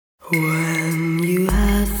When you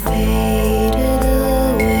have faded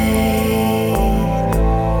away,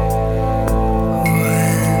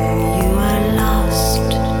 when you are lost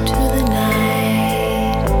to the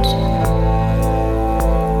night,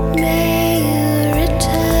 may you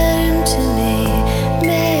return to me,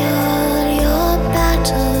 may all your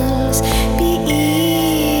battles be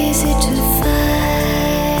easy to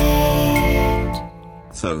fight.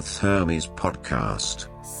 Thoth Hermes Podcast.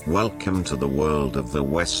 Welcome to the world of the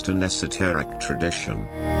Western esoteric tradition.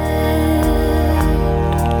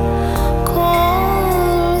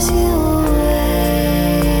 Calls you away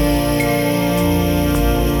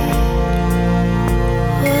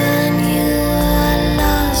when you are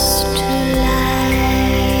lost to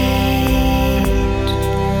light.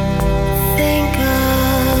 Think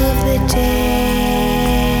of the day.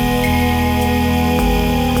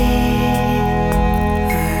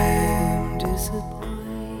 I'm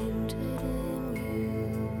disappointed in you.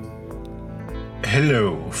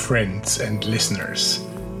 Hello, friends and listeners.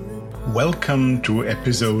 Welcome to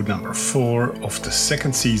episode number 4 of the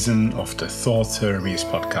second season of the Thoth Hermes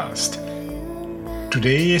podcast.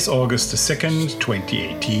 Today is August the 2nd,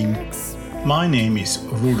 2018. My name is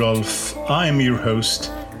Rudolf. I am your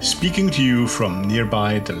host, speaking to you from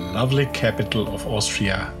nearby the lovely capital of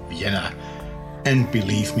Austria, Vienna. And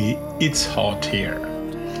believe me, it's hot here.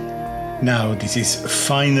 Now, this is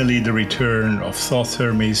finally the return of Thoth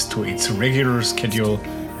Hermes to its regular schedule,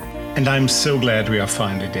 and I'm so glad we are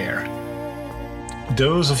finally there.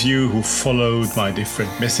 Those of you who followed my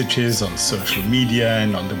different messages on social media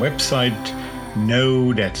and on the website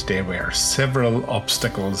know that there were several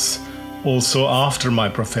obstacles also after my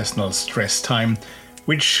professional stress time,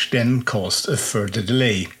 which then caused a further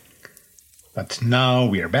delay. But now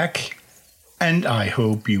we are back, and I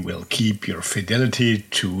hope you will keep your fidelity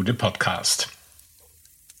to the podcast.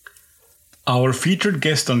 Our featured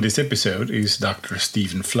guest on this episode is Dr.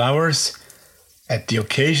 Stephen Flowers, at the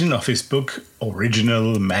occasion of his book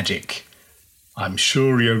Original Magic. I'm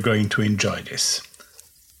sure you're going to enjoy this.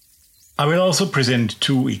 I will also present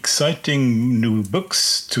 2 exciting new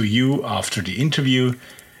books to you after the interview,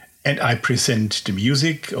 and I present the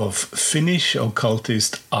music of Finnish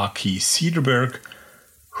occultist Aki Cederberg,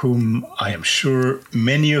 whom I am sure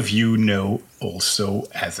many of you know also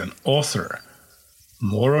as an author.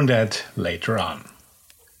 More on that later on.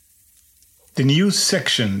 The news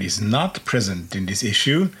section is not present in this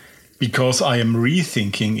issue because I am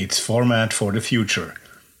rethinking its format for the future.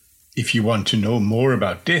 If you want to know more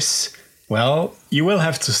about this, well, you will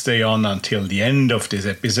have to stay on until the end of this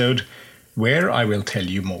episode, where I will tell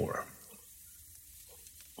you more.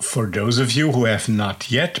 For those of you who have not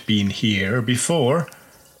yet been here before,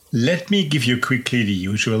 let me give you quickly the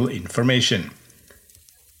usual information.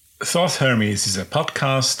 Thoth Hermes is a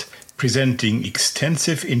podcast presenting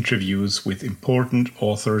extensive interviews with important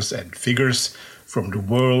authors and figures from the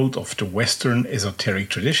world of the Western esoteric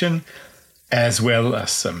tradition, as well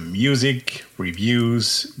as some music,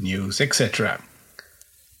 reviews, news, etc.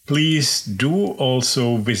 Please do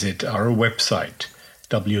also visit our website,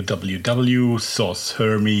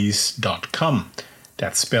 www.thothhermes.com.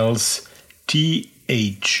 That spells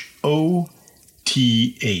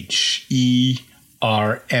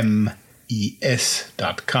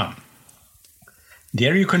THOTHERMES.com.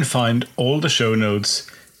 There you can find all the show notes,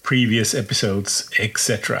 previous episodes,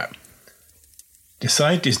 etc. The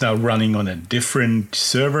site is now running on a different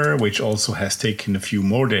server, which also has taken a few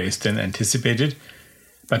more days than anticipated,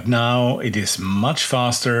 but now it is much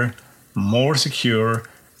faster, more secure,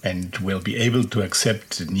 and will be able to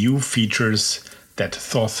accept the new features that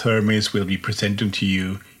Thoth Hermes will be presenting to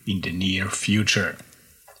you in the near future.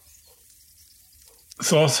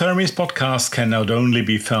 Thoth Hermes podcast can not only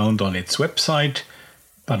be found on its website,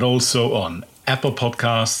 but also on Apple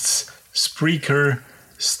Podcasts, Spreaker,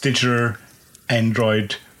 Stitcher,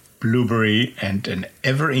 Android, Blueberry, and an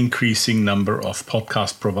ever-increasing number of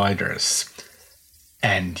podcast providers.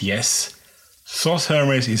 And yes, Thoth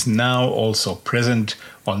Hermes is now also present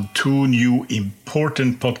on 2 new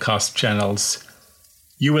important podcast channels.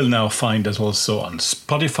 You will now find us also on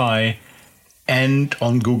Spotify and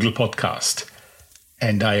on Google Podcast.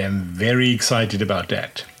 And I am very excited about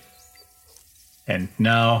that. And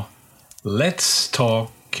now, let's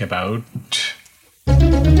talk about...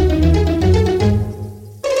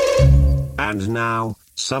 And now,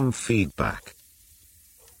 some feedback.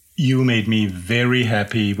 You made me very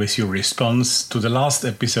happy with your response to the last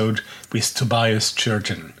episode with Tobias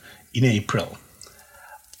Jurgen in April.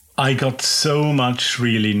 I got so much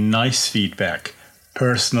really nice feedback,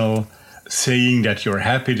 personal, saying that you're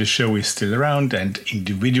happy the show is still around, and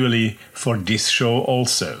individually for this show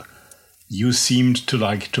also. You seemed to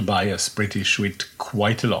like Tobias British Wit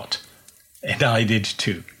quite a lot, and I did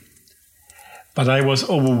too. But I was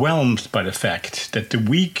overwhelmed by the fact that the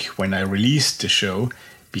week when I released the show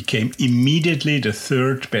became immediately the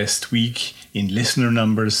third best week in listener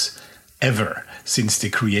numbers ever since the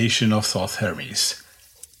creation of Thoth Hermes.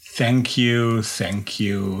 Thank you, thank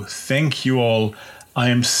you, thank you all. I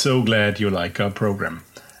am so glad you like our program,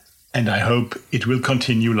 and I hope it will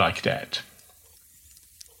continue like that.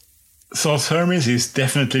 Thoth Hermes is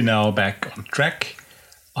definitely now back on track.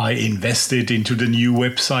 I invested into the new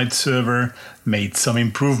website server, made some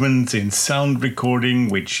improvements in sound recording,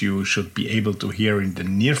 which you should be able to hear in the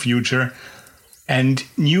near future, and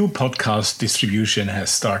new podcast distribution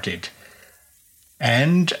has started.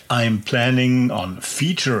 And I'm planning on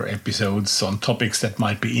feature episodes on topics that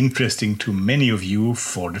might be interesting to many of you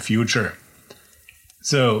for the future.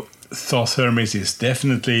 So, Thoth Hermes is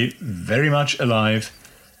definitely very much alive,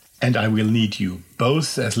 and I will need you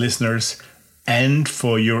both as listeners and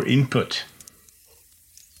for your input.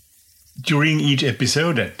 During each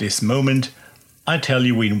episode at this moment, I tell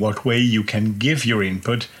you in what way you can give your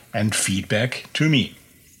input and feedback to me.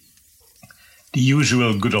 The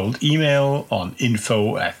usual good old email on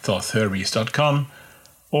info@thothhermes.com,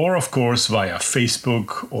 or of course via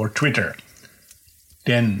Facebook or Twitter.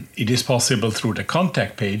 Then it is possible through the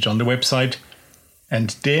contact page on the website,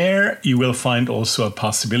 and there you will find also a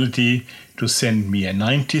possibility to send me a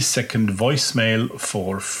 90-second voicemail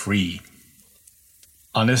for free.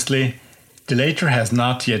 Honestly, the latter has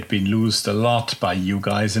not yet been used a lot by you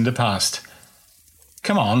guys in the past.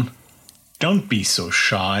 Come on, don't be so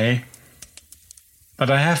shy. But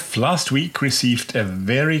I have last week received a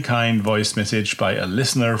very kind voice message by a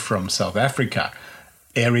listener from South Africa,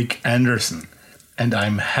 Eric Anderson, and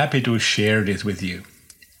I'm happy to share this with you.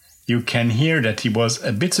 You can hear that he was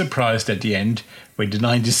a bit surprised at the end when the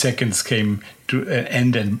 90 seconds came to an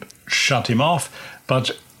end and shut him off,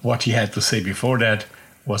 but what he had to say before that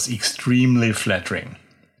was extremely flattering.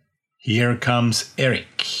 Here comes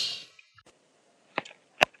Eric.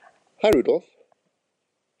 Hi Rudolf.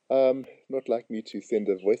 Not like me to send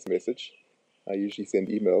a voice message. I usually send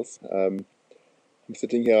emails. I'm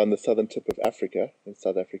sitting here on the southern tip of Africa, in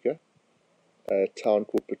South Africa, a town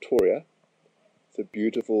called Pretoria. It's a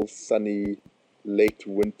beautiful, sunny, late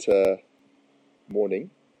winter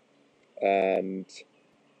morning, and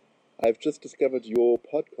I've just discovered your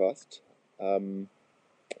podcast. I've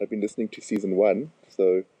been listening to season 1,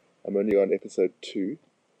 so I'm only on episode 2,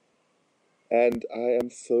 and I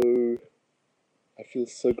feel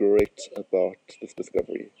so great about this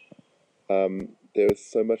discovery. There is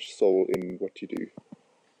so much soul in what you do,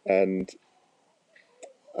 and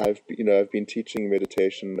I've been teaching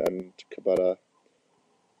meditation and Kabbalah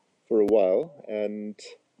for a while, and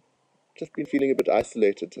just been feeling a bit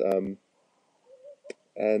isolated.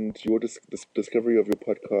 And your discovery of your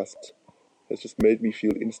podcast has just made me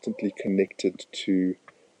feel instantly connected to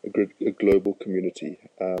a global community.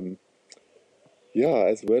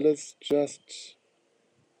 As well as just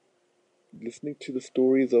listening to the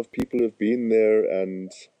stories of people who've been there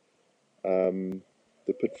and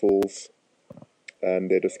the pitfalls and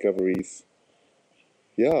their discoveries.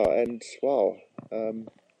 And wow.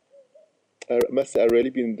 I must say, I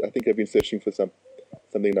think I've been searching for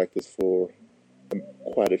something like this for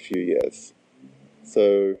quite a few years.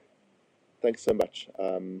 So, thanks so much.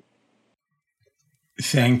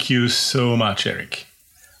 Thank you so much, Eric.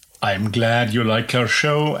 I'm glad you like our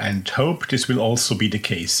show and hope this will also be the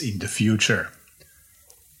case in the future.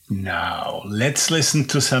 Now, let's listen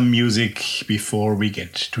to some music before we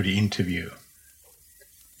get to the interview.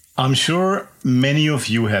 I'm sure many of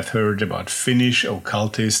you have heard about Finnish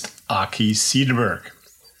occultist Aki Cederberg.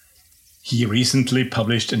 He recently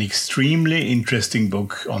published an extremely interesting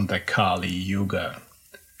book on the Kali Yuga.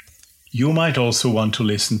 You might also want to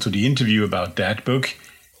listen to the interview about that book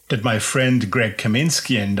that my friend Greg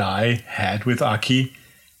Kaminsky and I had with Aki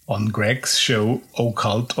on Greg's show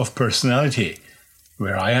Occult of Personality,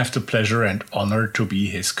 where I have the pleasure and honor to be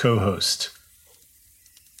his co-host.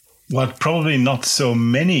 What probably not so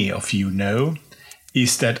many of you know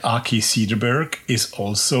is that Aki Cederberg is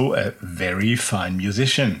also a very fine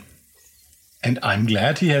musician. And I'm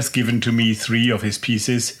glad he has given to me 3 of his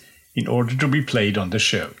pieces in order to be played on the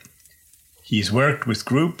show. He's worked with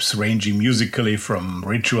groups ranging musically from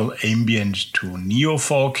ritual ambient to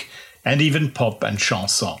neo-folk and even pop and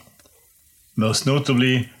chanson. Most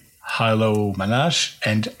notably, Hilo Manaj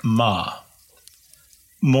and Ma.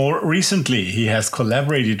 More recently, he has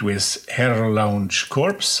collaborated with Herr Lounge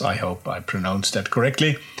Corps, I hope I pronounced that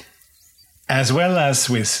correctly, as well as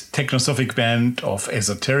with technosophic band of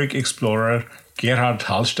esoteric explorer Gerhard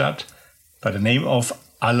Hallstatt by the name of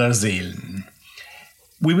Allerseelen.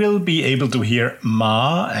 We will be able to hear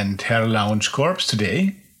Ma and Herr Lounge Corps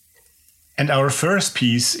today, and our first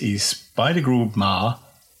piece is by the group Ma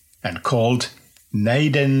and called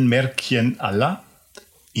Neiden Märkjen alla,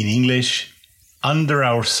 in English, Under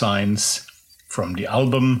Our Signs, from the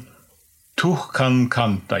album Tuhkan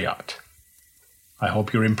Kantajat. I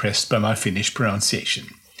hope you're impressed by my Finnish pronunciation.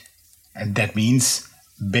 And that means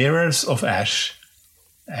Bearers of Ash,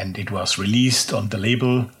 and it was released on the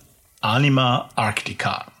label Anima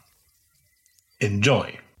Arctica.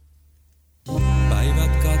 Enjoy!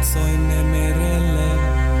 Päivät katsoimme merelle,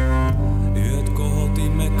 yöt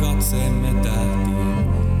kohotimme katseemme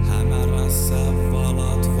tähtiin. Hämärässä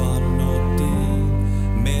valot vannottiin,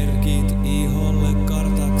 merkit iholle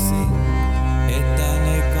kartaksi, että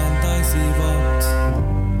ne kantaisivat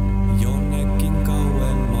jonnekin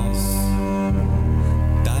kauemmas.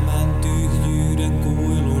 Tämän tyhjyyden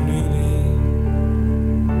kuilun yli,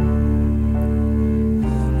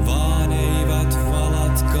 vaan eivät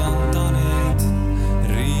valat kantaneet,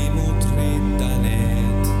 riimut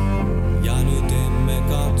riittäneet, ja nyt emme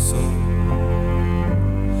katso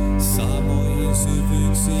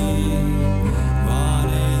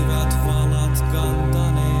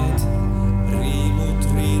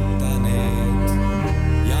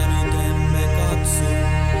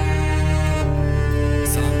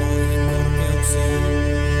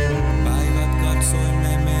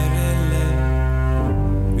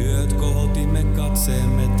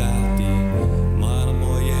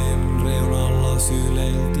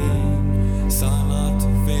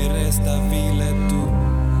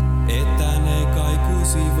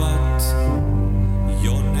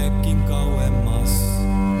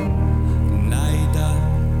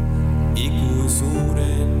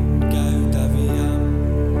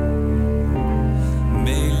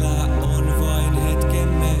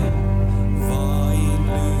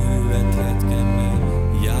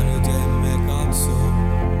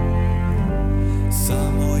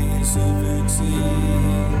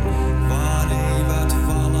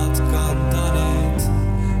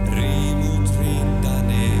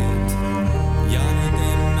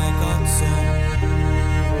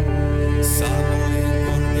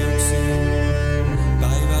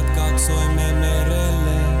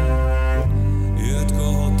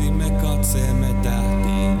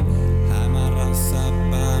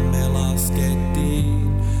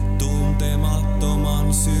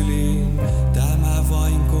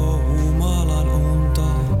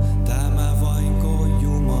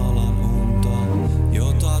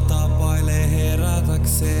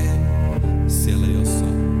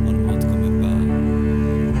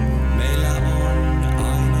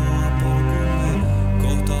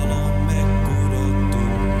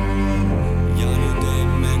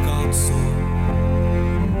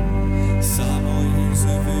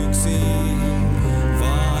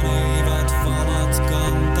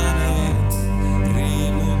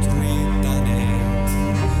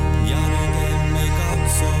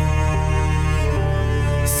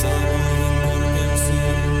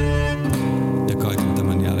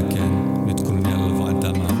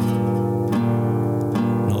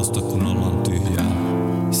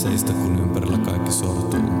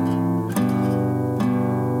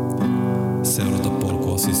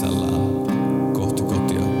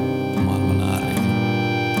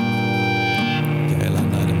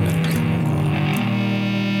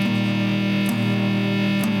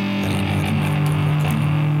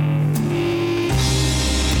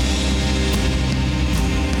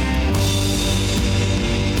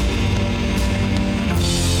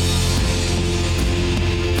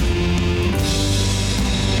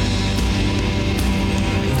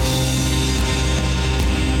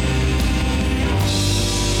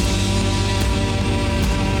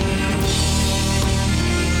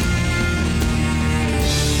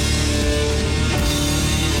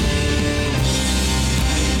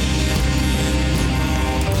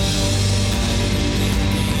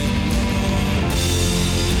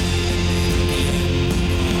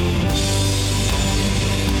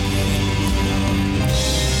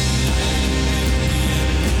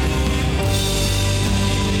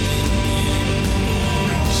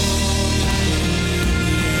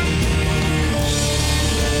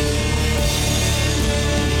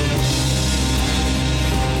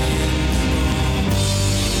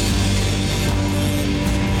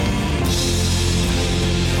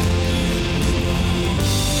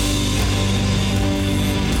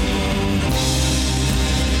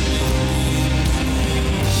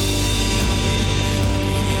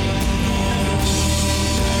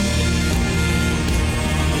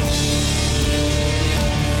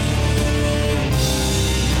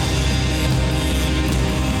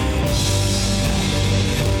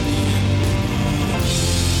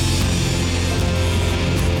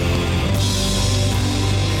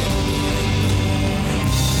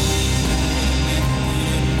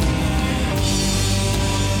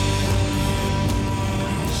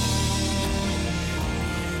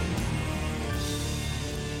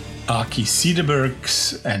Aki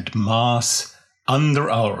Cederbergs and Maas Under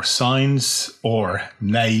Our Signs, or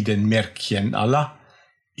Näiden Märkjen alla,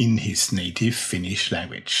 in his native Finnish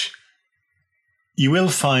language. You will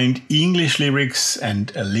find English lyrics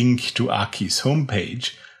and a link to Aki's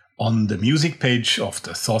homepage on the music page of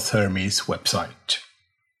the Thoth Hermes website.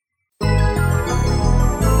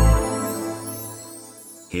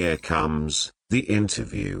 Here comes the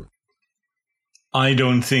interview. I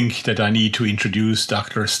don't think that I need to introduce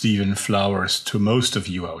Dr. Stephen Flowers to most of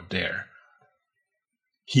you out there.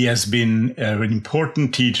 He has been an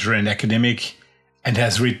important teacher and academic and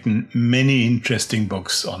has written many interesting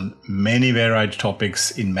books on many varied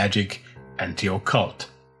topics in magic and the occult.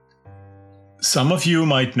 Some of you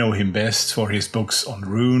might know him best for his books on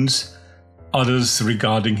runes, others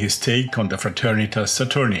regarding his take on the Fraternitas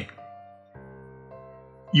Saturni.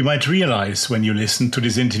 You might realize when you listen to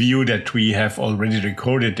this interview that we have already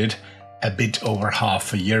recorded it a bit over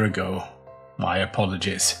half a year ago. My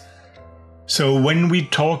apologies. So when we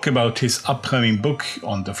talk about his upcoming book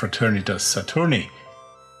on the Fraternitas Saturni,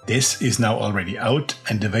 this is now already out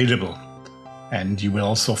and available, and you will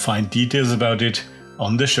also find details about it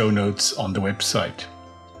on the show notes on the website.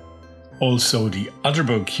 Also, the other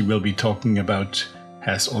book he will be talking about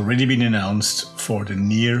has already been announced for the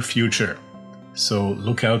near future, so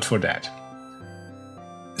look out for that.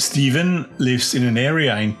 Stephen lives in an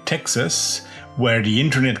area in Texas where the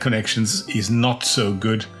internet connections is not so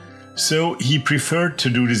good, so he preferred to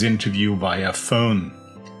do this interview via phone.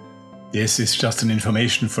 This is just an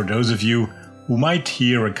information for those of you who might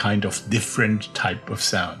hear a kind of different type of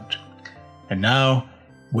sound. And now,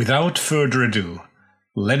 without further ado,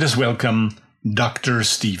 let us welcome Dr.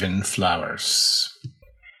 Stephen Flowers.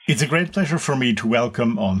 It's a great pleasure for me to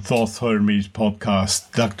welcome on Thoth Hermes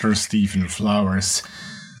podcast Dr. Stephen Flowers.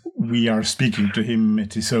 We are speaking to him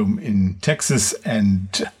at his home in Texas, and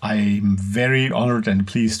I'm very honored and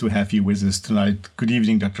pleased to have you with us tonight. Good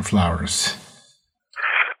evening, Dr. Flowers.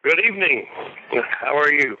 Good evening. How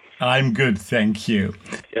are you? I'm good, thank you.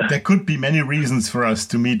 Yeah. There could be many reasons for us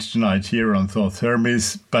to meet tonight here on Thoth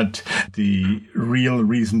Hermes, but the real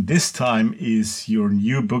reason this time is your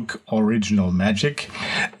new book, Original Magic,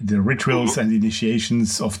 The Rituals and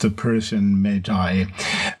Initiations of the Persian Magi.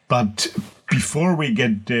 But before we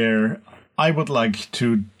get there, I would like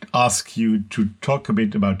to ask you to talk a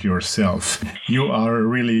bit about yourself. You are a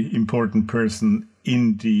really important person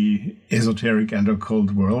in the esoteric and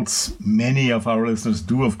occult worlds. Many of our listeners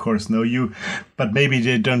do, of course, know you, but maybe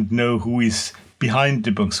they don't know who is behind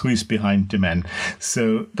the books, who is behind the man.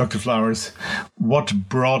 So, Dr. Flowers, what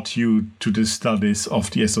brought you to the studies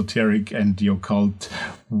of the esoteric and the occult?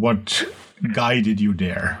 What guided you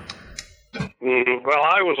there? Well,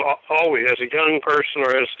 I was always, as a young person,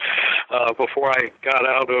 or as before I got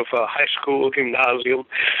out of high school, gymnasium,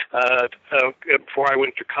 before I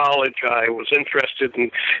went to college, I was interested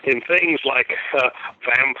in things like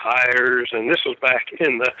vampires, and this was back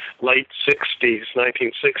in the late 60s,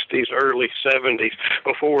 1960s, early 70s,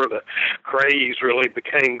 before the craze really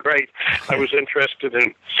became great. I was interested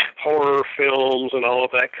in horror films and all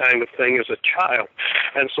of that kind of thing as a child,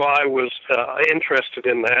 and so I was interested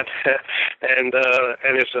in that. And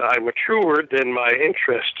as I matured, then my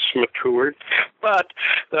interests matured. But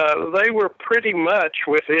they were pretty much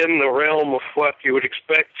within the realm of what you would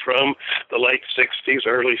expect from the late 60s,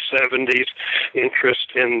 early 70s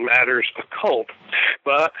interest in matters occult.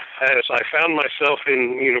 But as I found myself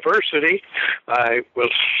in university, I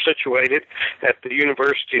was situated at the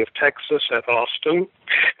University of Texas at Austin.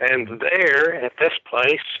 And there, at this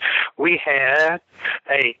place, we had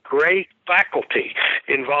a great faculty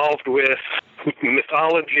involved with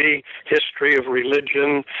mythology, history of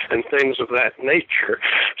religion, and things of that nature.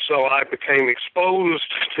 So I became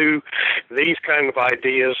exposed to these kind of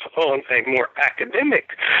ideas on a more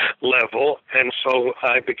academic level, and so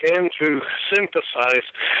I began to synthesize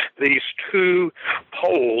these two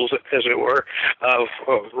poles, as it were, of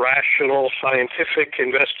rational scientific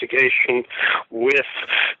investigation with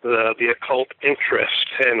the occult interest.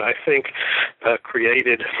 And I think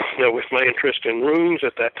created, with my interest in runes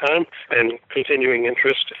at that time, and continuing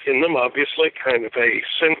interest in them, obviously, kind of a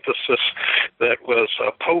synthesis that was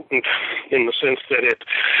potent in the sense that it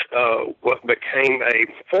what became a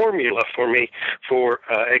formula for me for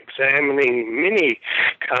examining many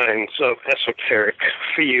kinds of esoteric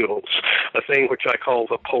fields, a thing which I call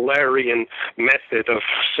the Polarian method of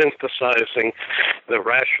synthesizing the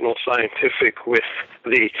rational scientific with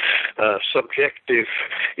the subjective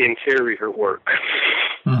interior work.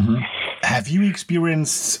 Mm-hmm. Have you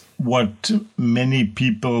experienced what many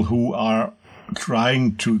people who are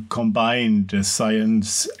trying to combine the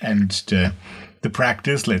science and the the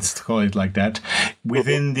practice, let's call it like that,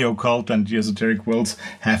 within the occult and the esoteric worlds.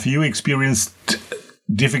 Have you experienced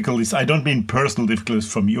difficulties? I don't mean personal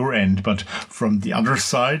difficulties from your end, but from the other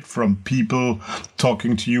side, from people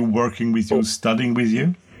talking to you, working with you, studying with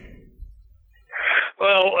you?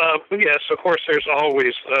 Well, yes, of course, there's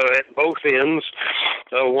always, at both ends,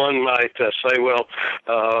 one might say, well,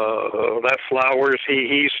 that Flowers,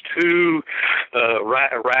 he's too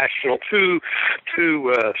rational, too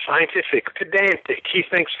scientific, pedantic. He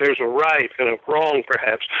thinks there's a right and a wrong,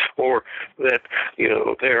 perhaps, or that,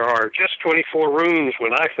 there are just 24 runes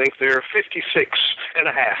when I think there are 56 and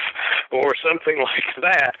a half, or something like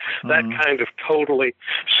that. That kind of totally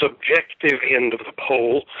subjective end of the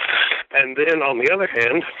pole. And then on the other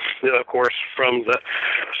hand, of course, from the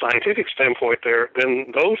scientific standpoint then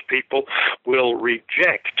those people will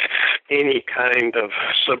reject any kind of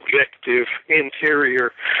subjective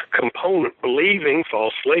interior component, believing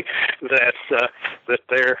falsely that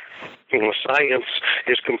their science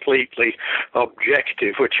is completely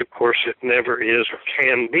objective, which of course it never is or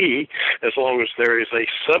can be, as long as there is a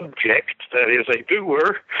subject, that is a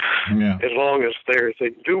doer. Yeah. As long as there is a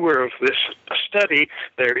doer of this study,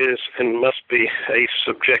 there is and must be a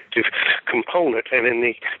subjective component. And in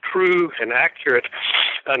the true and accurate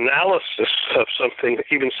analysis of something,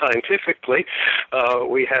 even scientifically,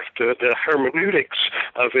 we have to, the hermeneutics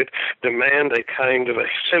of it demand a kind of a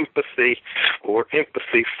sympathy or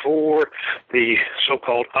empathy for the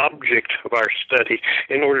so-called object of our study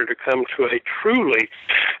in order to come to a truly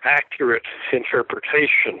accurate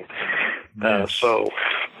interpretation. Yes. So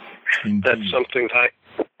Indeed. that's something that I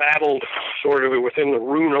battled sort of within the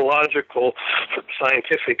runological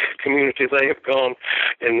scientific community. They have gone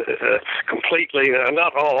in completely,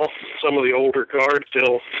 not all, some of the older guard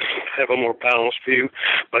still have a more balanced view,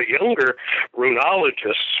 but younger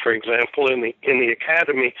runologists, for example, in the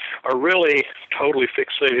academy are really totally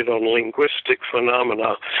fixated on linguistic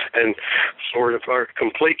phenomena and sort of are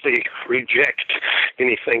completely reject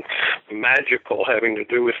anything magical having to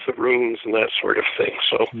do with the runes and that sort of thing.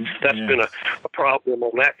 So that's been a problem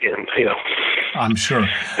on that end, I'm sure.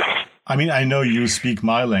 I mean, I know you speak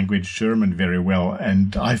my language, German, very well,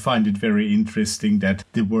 and I find it very interesting that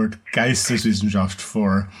the word Geisteswissenschaft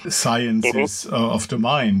for sciences of the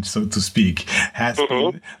mind, so to speak, has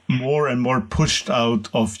been more and more pushed out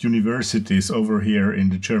of universities over here in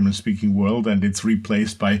the German-speaking world, and it's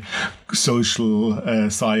replaced by social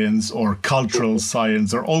science or cultural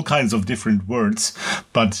science or all kinds of different words,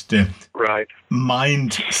 but the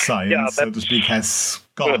mind science, so to speak, has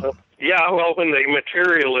gone. Yeah, well, when the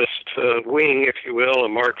materialist wing, if you will, a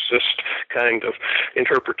Marxist kind of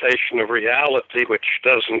interpretation of reality, which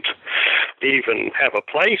doesn't even have a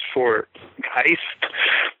place for Geist,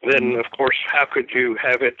 then, of course, how could you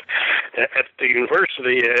have it at the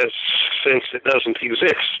university since it doesn't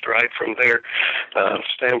exist, right, from their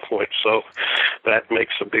standpoint? So that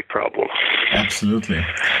makes a big problem. Absolutely.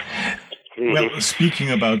 Well, speaking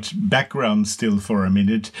about background still for a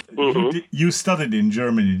minute, you studied in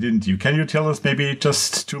Germany, didn't you? Can you tell us maybe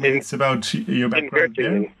just 2 minutes about your background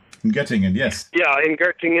there? In Göttingen, yes. Yeah, in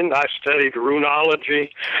Göttingen, I studied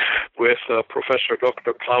runology with Professor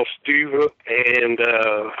Dr. Klaus Duwe, and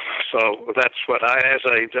so that's what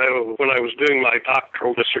when I was doing my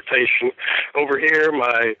doctoral dissertation over here,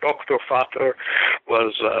 my Dr. Vater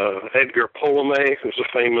was Edgar Ptolemey, who's a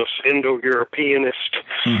famous Indo-Europeanist,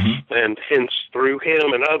 and hence through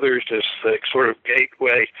him and others is the sort of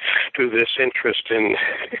gateway to this interest in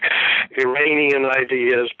Iranian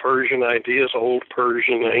ideas, Persian ideas, Old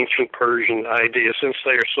Persian, ancient Persian ideas, since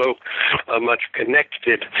they are so much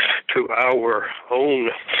connected to our own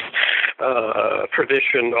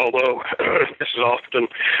tradition, although this is often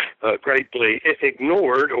greatly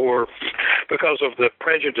ignored, or because of the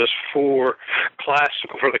prejudice for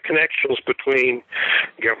the connections between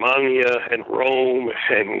Germania and Rome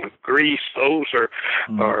and Greece. Those are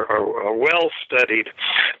well studied,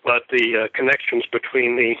 but the connections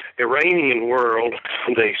between the Iranian world,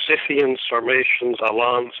 the Scythians, Sarmatians,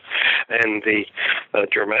 Alans, and the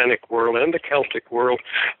Germanic world and the Celtic world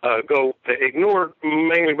go ignored,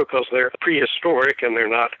 mainly because they're prehistoric and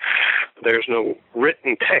there's no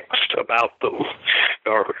written text about them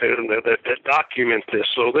or that document this.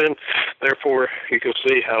 So then, therefore, you can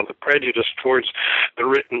see how the prejudice towards the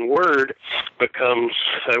written word becomes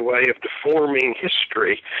a way of deforming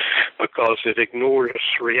history because it ignores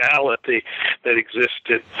reality that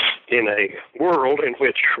existed in a world in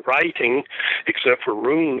which writing, except for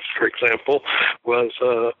runes, for example, was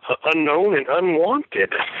unknown and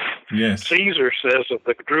unwanted. Yes. Caesar says of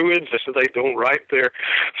the Druids, they don't write their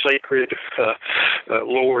sacred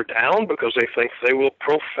lower down because they think they will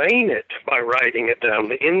profane it by writing it down.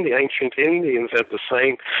 The ancient Indians had the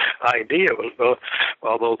same idea,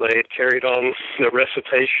 although they had carried on the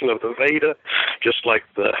recitation of the Veda, just like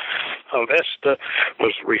the Avesta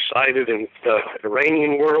was recited in the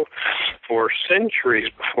Iranian world for centuries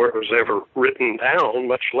before it was ever written down,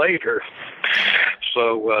 much later.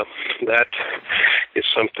 So that is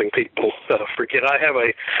something people forget. I have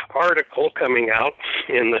an article coming out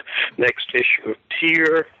in the next issue of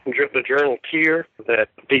Tyr, the journal Tyr, that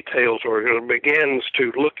details or begins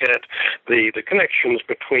to look at the connections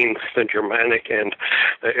between the Germanic and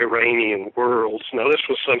the Iranian worlds. Now, this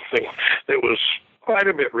was something that was quite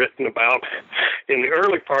a bit written about in the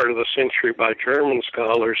early part of the century by German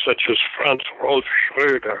scholars such as Franz Rolf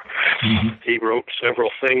Schröder. Mm-hmm. He wrote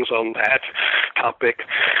several things on that topic,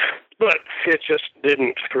 but it just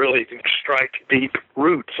didn't really strike deep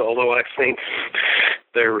roots, although I think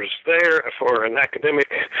there for an academic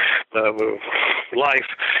life,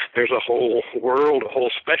 there's a whole world, a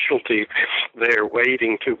whole specialty there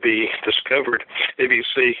waiting to be discovered. If you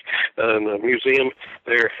see in the museum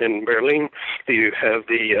there in Berlin, you have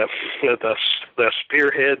the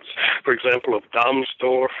spearheads, for example, of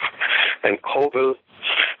Damsdorf and Kobel.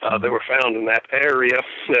 They were found in that area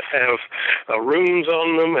that have runes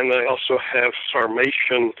on them, and they also have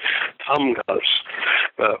Sarmatian tamgas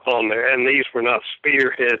on there. And these were not spearheads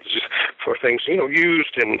for things,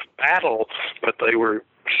 used in battle, but they were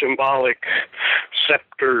symbolic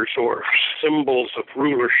scepters or symbols of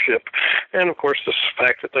rulership. And of course, the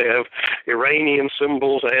fact that they have Iranian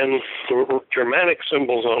symbols and Germanic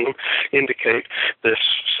symbols on them indicate this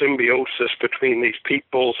symbiosis between these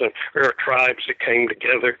peoples and tribes that came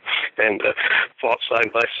together and fought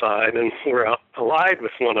side by side and were allied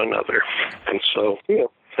with one another. And so,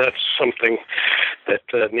 that's something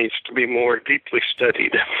that needs to be more deeply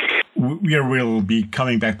studied. We will be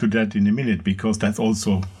coming back to that in a minute, because that's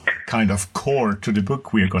also kind of core to the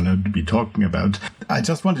book we're going to be talking about. I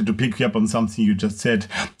just wanted to pick you up on something you just said,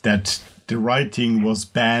 that the writing was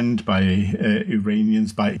banned by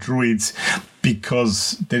Iranians, by Druids,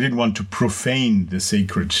 because they didn't want to profane the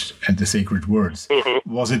sacred and the sacred words. Mm-hmm.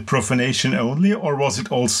 Was it profanation only, or was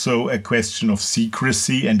it also a question of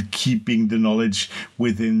secrecy and keeping the knowledge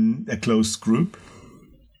within a close group?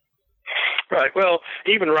 Right. Well,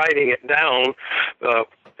 even writing it down,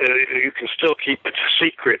 you can still keep it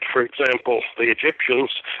secret. For example, the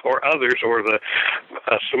Egyptians or others, or the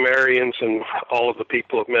Sumerians and all of the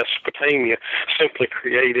people of Mesopotamia simply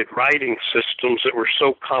created writing systems that were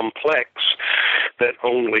so complex that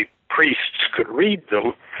only priests could read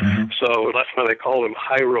them. Mm-hmm. So that's why they call them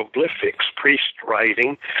hieroglyphics, priest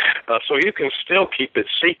writing. So you can still keep it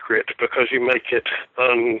secret because you make it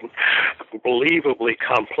unbelievably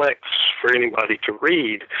complex for anybody to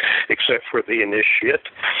read, except for the initiate.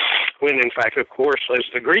 When, in fact, of course, as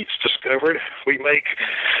the Greeks discovered, we make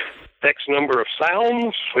X number of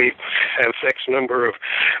sounds. We have X number of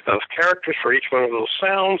characters for each one of those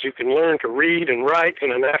sounds. You can learn to read and write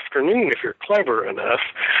in an afternoon if you're clever enough.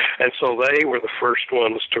 And so they were the first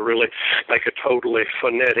ones to really make a totally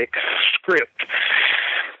phonetic script.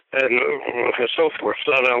 And so forth.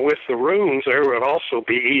 So now with the runes, they would also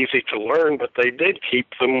be easy to learn, but they did keep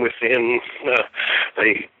them within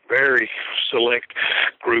a very select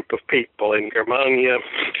group of people. In Germania,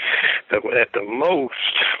 at the most,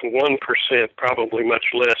 1%, probably much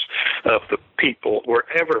less, of the people were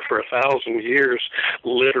ever for 1,000 years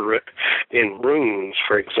literate in runes,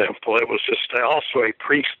 for example. It was just also a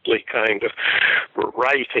priestly kind of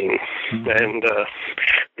writing. Mm-hmm. And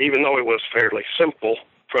even though it was fairly simple,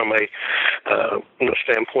 from a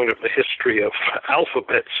standpoint of the history of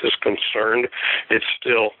alphabets is concerned, it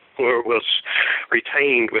still was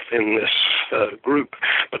retained within this group.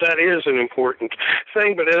 But that is an important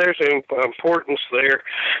thing, but there's an importance there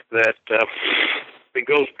that it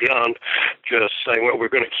goes beyond just saying, well, we're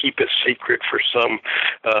going to keep it secret for some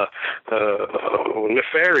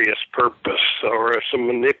nefarious purpose or some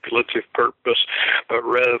manipulative purpose, but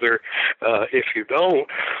rather, if you don't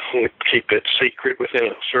keep it secret within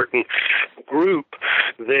a certain group,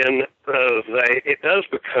 then it does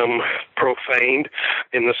become profaned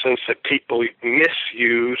in the sense that people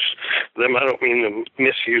misuse them. I don't mean to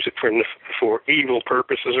misuse it for evil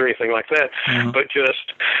purposes or anything like that, mm-hmm. but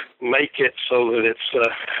just make it so that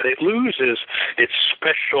it loses its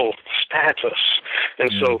special status,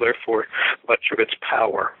 and so therefore much of its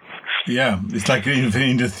power. Yeah, it's like in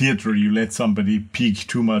the theater, you let somebody peek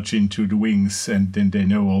too much into the wings, and then they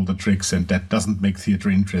know all the tricks, and that doesn't make theater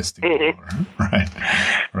interesting anymore.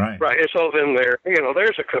 Mm-hmm. Right. Right. And so then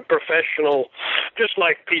there's a professional, just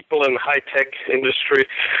like people in the high-tech industry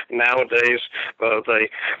nowadays, they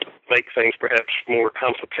make things perhaps more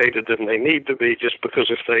complicated than they need to be, just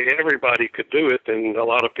because if everybody could do it, then a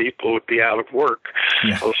lot of people would be out of work.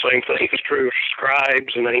 Yeah. Well, the same thing is true of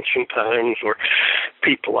scribes in ancient times or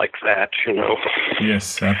people like that,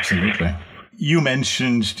 Yes, absolutely. You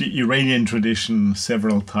mentioned the Iranian tradition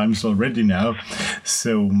several times already now.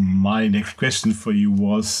 So my next question for you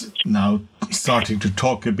was now starting to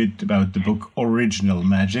talk a bit about the book Original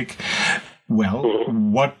Magic. Well,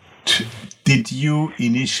 what did you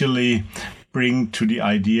initially bring to the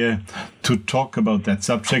idea to talk about that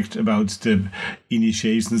subject, about the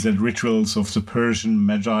initiations and rituals of the Persian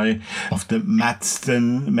Magi, of the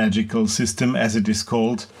Mazdan magical system, as it is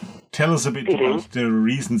called? Tell us a bit about the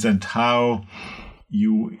reasons and how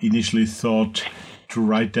you initially thought to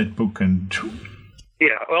write that book. Yeah,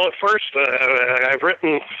 well, at first, I've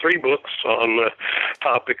written 3 books on the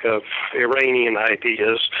topic of Iranian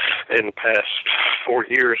ideas in the past 4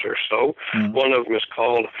 years or so. One of them is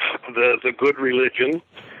called The Good Religion.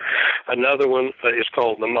 Another one is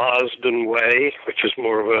called The Mazdan Way, which is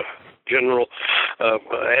more of a general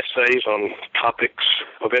essays on topics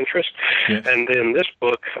of interest. Yes. And then this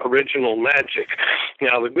book, Original Magic.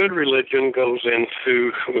 Now, The Good Religion goes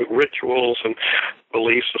into rituals and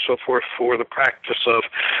beliefs and so forth for the practice of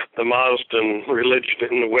the Mazdan religion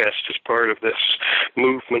in the West as part of this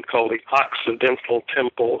movement called the Occidental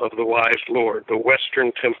Temple of the Wise Lord, the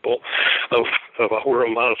Western Temple of Ahura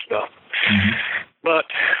Mazda. But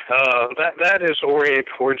that is oriented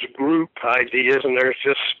towards group ideas, and there's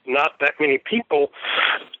just not that many people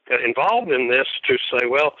involved in this to say,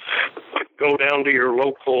 well, go down to your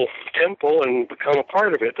local temple and become a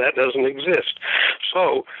part of it. That doesn't exist.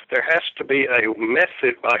 So there has to be a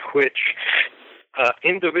method by which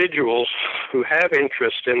individuals who have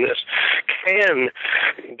interest in this can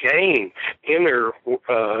gain inner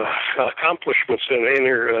accomplishments and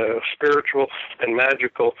inner spiritual and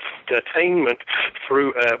magical attainment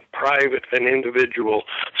through a private and individual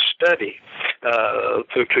study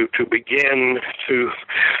to begin to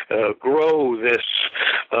grow this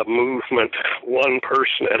movement one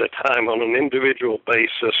person at a time on an individual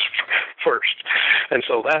basis first. And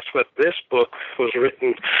so that's what this book was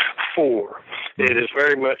written for. It is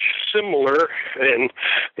very much similar in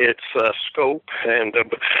its scope and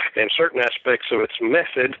certain aspects of its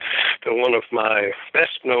method to one of my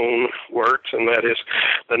best-known works, and that is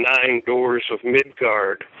The 9 Doors of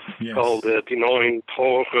Midgard, called the Die 9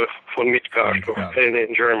 Tore von Midgard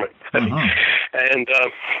in German. And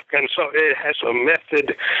so it has a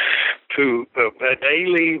method to a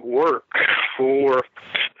daily work for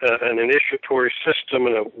an initiatory system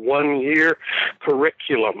and a 1-year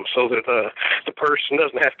curriculum, so that the person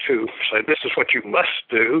doesn't have to say, this is what you must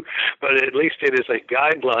do, but at least it is a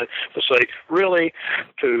guideline to say, really,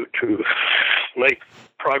 to make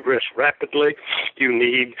progress rapidly, you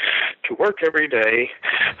need to work every day,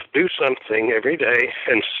 do something every day,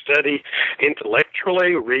 and study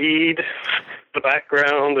intellectually, read the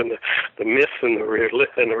background and the myth and the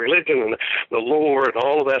religion and the lore and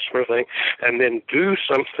all of that sort of thing, and then do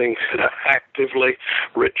something actively,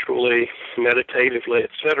 ritually, meditatively,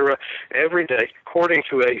 etc., every day according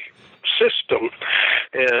to a system.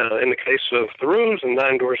 In the case of the runes and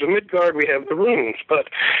 9 Doors of Midgard, we have the runes. But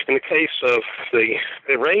in the case of the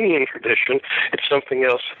Iranian tradition, it's something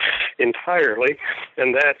else entirely,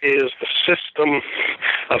 and that is the system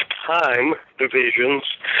of time divisions,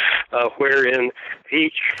 wherein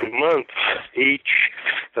each month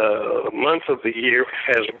of the year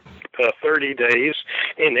has 30 days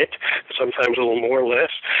in it, sometimes a little more or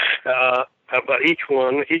less. But each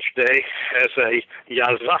day has a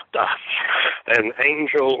yazata, an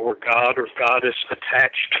angel or god or goddess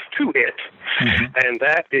attached to it. And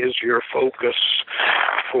that is your focus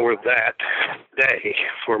for that day,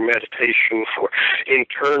 for meditation, for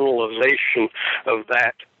internalization of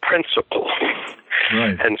that principle.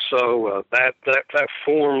 Right. And so that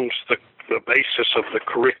forms the basis of the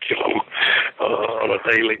curriculum on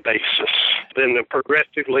a daily basis. Then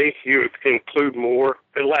progressively you include more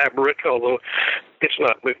elaborate, although it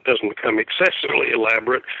doesn't become excessively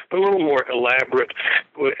elaborate, but a little more elaborate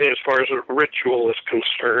as far as a ritual is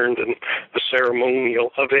concerned and the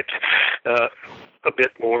ceremonial of it, a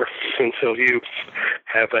bit more, until you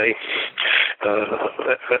have a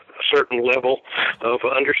certain level of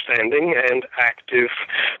understanding and active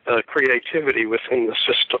creativity within the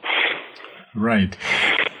system. Right.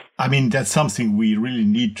 I mean, that's something we really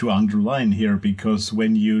need to underline here, because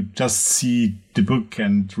when you just see the book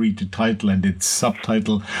and read the title and its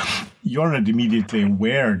subtitle, you're not immediately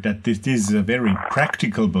aware that this is a very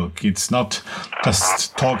practical book. It's not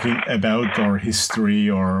just talking about our history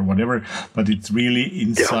or whatever, but it really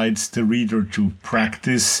incites the reader to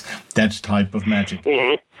practice that type of magic.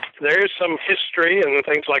 Mm-hmm. There is some history and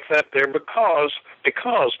things like that there because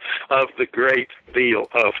of the great deal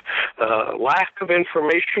of lack of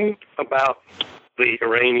information about the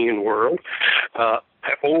Iranian world,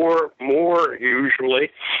 or more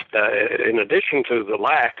usually, in addition to the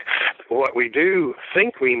lack, what we do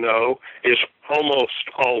think we know is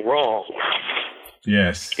almost all wrong.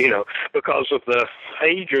 Yes. Because of the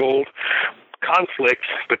age-old conflict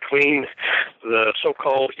between the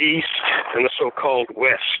so-called East and the so-called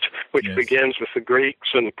West, which begins with the Greeks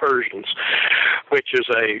and the Persians, which is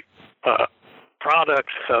a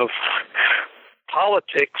product of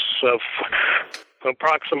politics of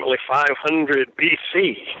approximately 500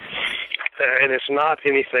 BC. And it's not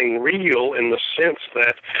anything real in the sense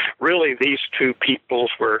that really these two peoples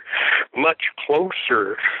were much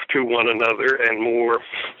closer to one another and more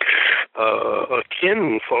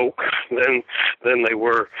kinfolk than they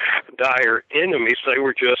were dire enemies. They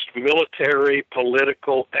were just military,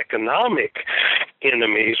 political, economic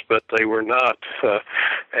enemies, but they were not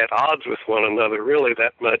at odds with one another really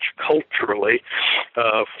that much culturally.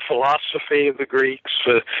 Philosophy of the Greeks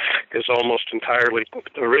is almost entirely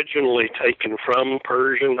originally taken from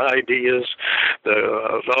Persian ideas.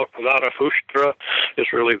 The Zarathustra is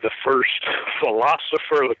really the first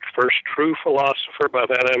philosopher, the first true philosopher. By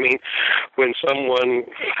that I mean when someone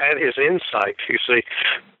had his insight, you see,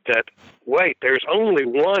 that, wait, there's only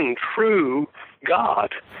one true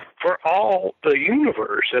God for all the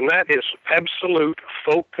universe, and that is absolute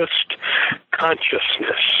focused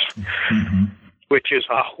consciousness. Mm-hmm. Which is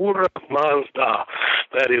Ahura Mazda,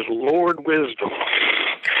 that is Lord Wisdom.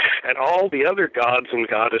 And all the other gods and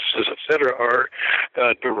goddesses, etc., are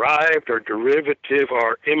derived or derivative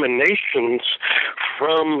or emanations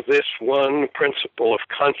from this one principle of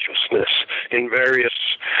consciousness in various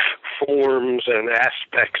forms and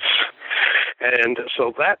aspects. And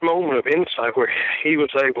so that moment of insight where he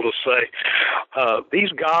was able to say,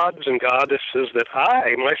 these gods and goddesses that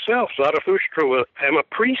I, myself, Zarathustra, am a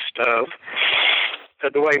priest of,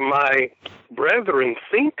 the way my brethren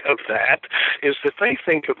think of that is that they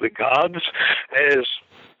think of the gods as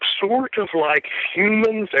sort of like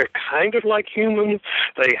humans. They're kind of like humans.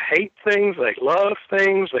 They hate things. They love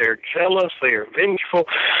things. They're jealous. They are vengeful.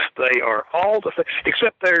 They are all the things,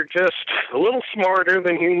 except they're just a little smarter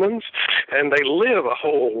than humans, and they live a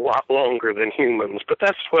whole lot longer than humans. But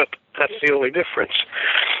that's the only difference.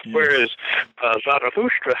 Yes. Whereas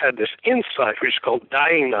Zarathustra had this insight, which is called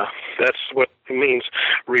Daina. That's what it means,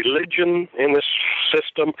 religion in this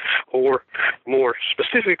system, or more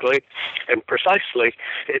specifically and precisely,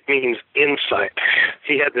 it means insight.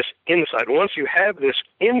 He had this insight. Once you have this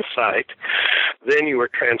insight, then you are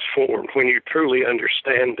transformed when you truly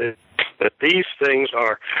understand it, that these things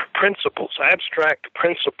are principles, abstract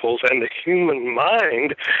principles, and the human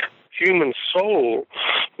mind, human soul,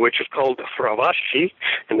 which is called the Fravashi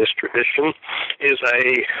in this tradition, is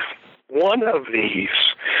one of these.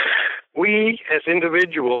 We, as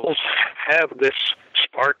individuals, have this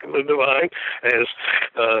spark of the divine, as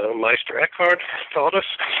Meister Eckhart taught us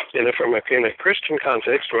in a Christian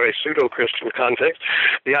context or a pseudo-Christian context,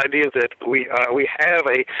 the idea that we have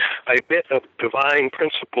a bit of divine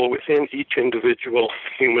principle within each individual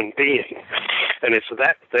human being, and it's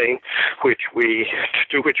that thing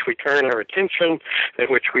to which we turn our attention and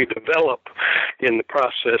which we develop in the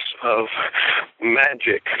process of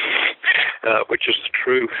magic, which is the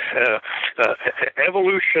true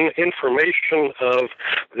evolution, information of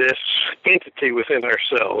this entity within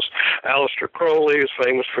ourselves. Aleister Crowley is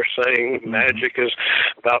famous for saying magic is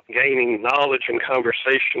about gaining knowledge and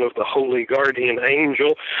conversation of the holy guardian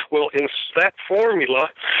angel. Well, in that formula,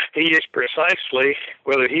 he is precisely,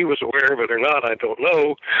 whether he was aware of it or not, I don't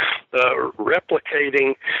know,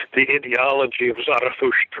 replicating the ideology of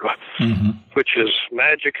Zarathustra, which is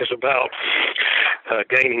magic is about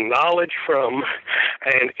gaining knowledge from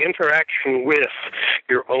and interaction with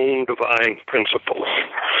your own divine principle,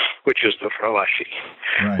 which is the Fravashi,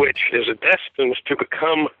 right, which is destined to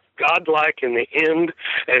become godlike in the end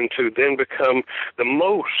and to then become the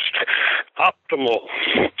most optimal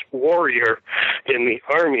warrior in the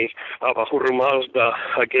army of Ahura Mazda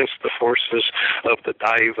against the forces of the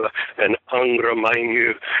Daiva and Angra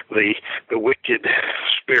Mainyu, the wicked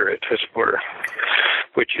spirit, as it were.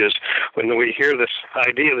 Which is, when we hear this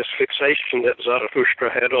idea, this fixation that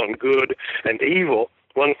Zarathustra had on good and evil,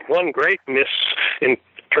 one great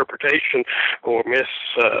misinterpretation or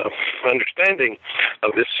misunderstanding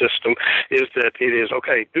of this system is that it is,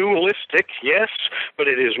 dualistic, yes, but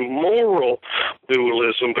it is moral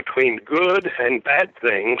dualism between good and bad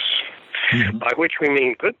things. Mm-hmm. By which we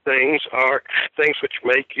mean good things are things which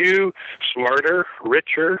make you smarter,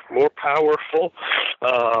 richer, more powerful,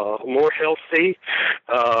 more healthy,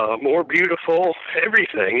 more beautiful,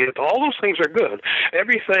 everything. All those things are good.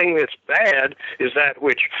 Everything that's bad is that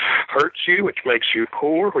which hurts you, which makes you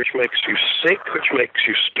poor, which makes you sick, which makes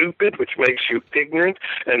you stupid, which makes you ignorant.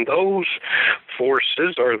 And those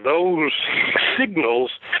forces or those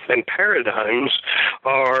signals and paradigms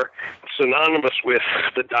are synonymous with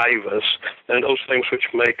the daivas, and those things which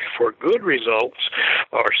make for good results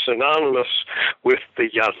are synonymous with the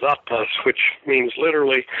yazatas, which means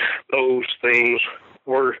literally those things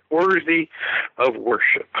were worthy of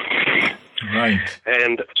worship. Right.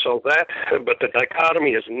 And so but the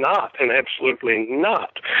dichotomy is not, and absolutely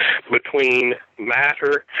not, between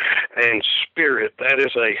matter and spirit. That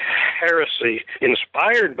is a heresy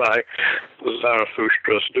inspired by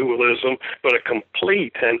Zarathustra's dualism, but a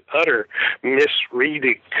complete and utter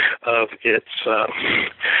misreading of its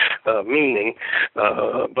meaning.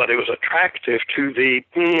 But it was attractive to the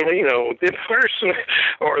person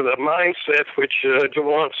or the mindset which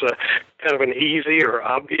wants a kind of an easy or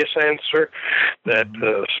obvious answer, that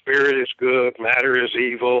spirit is good, matter is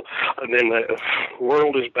evil, and then the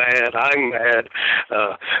world is bad, I'm bad.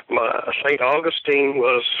 St. Augustine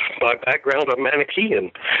was, by background, a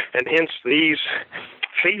Manichaean, and hence these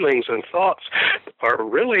feelings and thoughts are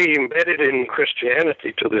really embedded in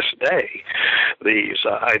Christianity to this day. These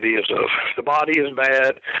ideas of the body is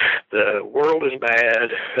bad, the world is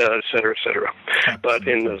bad, et cetera, et cetera. But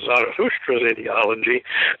in the Zarathustra's ideology,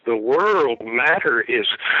 the world, matter is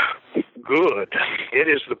good. It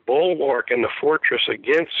is the bulwark and the fortress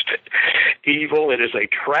against evil. It is a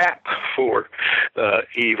trap for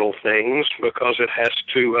evil things because it has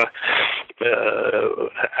to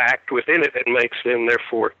act within it and makes them,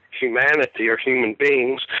 therefore, humanity or human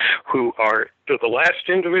beings who are, to the last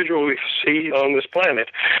individual we see on this planet,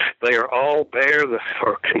 they are all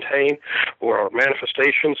or contain or are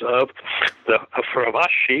manifestations of the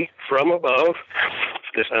Fravashi from above,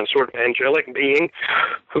 this sort of angelic being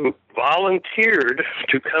who volunteered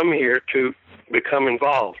to come here to become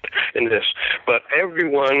involved in this. But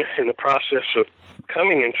everyone in the process of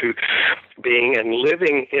coming into being and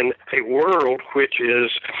living in a world which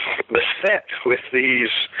is beset with these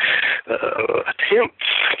attempts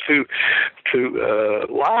to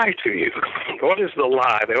lie to you. What is the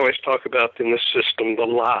lie? They always talk about in this system the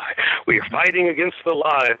lie. We are fighting against the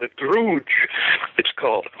lie, the druj, it's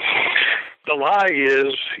called. The lie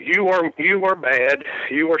is you are bad,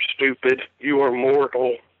 you are stupid, you are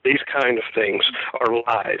mortal. These kind of things are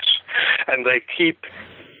lies, and they keep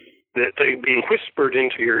that they being whispered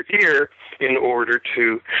into your ear in order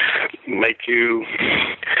to make you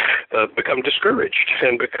become discouraged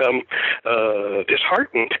and become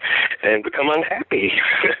disheartened and become unhappy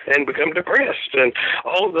and become depressed and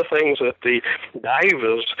all of the things that the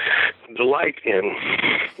daivas delight in.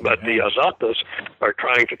 But the azatas are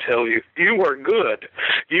trying to tell you, you are good.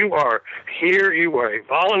 You are here. You are a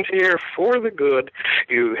volunteer for the good.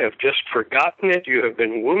 You have just forgotten it. You have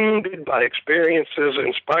been wounded by experiences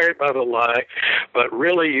inspired by the lie, but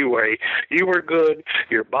really you are good.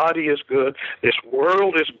 Your body is good. This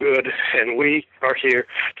world is good, and we are here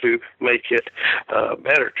to make it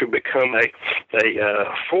better, to become a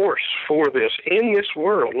force for this in this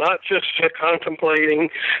world, not just contemplating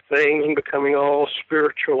things and becoming all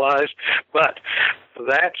spiritualized, but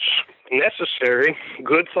that's necessary.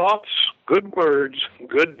 Good thoughts, good words,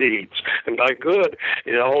 good deeds. And by good,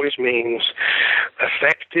 it always means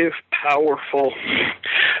effective, powerful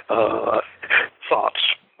thoughts,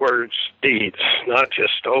 words, deeds, not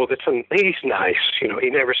just, he's nice. He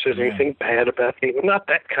never says anything bad about me. Not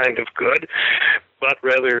that kind of good, but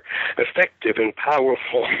rather effective and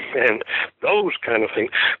powerful and those kind of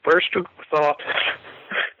things. First a thought,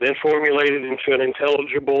 then formulated into an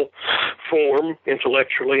intelligible form,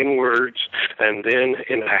 intellectually in words, and then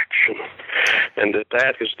in action. And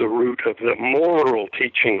that is the root of the moral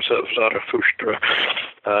teachings of Zarathustra.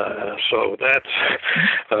 So that's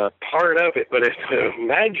part of it. But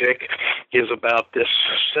magic is about this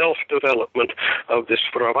self-development of this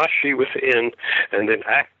Fravashi within, and then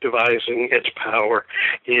activizing its power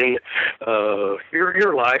in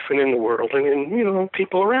your life and in the world and in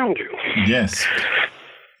people around you. Yes.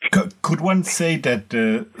 Could one say that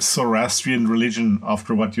the Zoroastrian religion,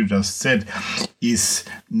 after what you just said, is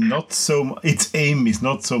not so? Its aim is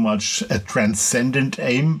not so much a transcendent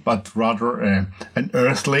aim, but rather an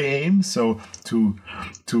earthly aim. So to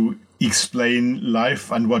explain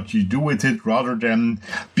life and what you do with it, rather than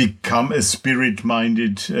become a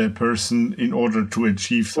spirit-minded person in order to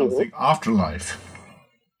achieve something after life.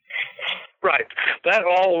 Right. That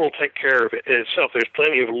all will take care of it itself. There's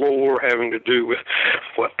plenty of lore having to do with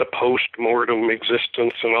what the post-mortem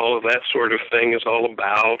existence and all of that sort of thing is all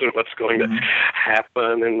about, and what's going to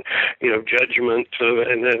happen, and judgment,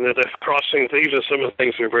 and then the crossing. These are some of the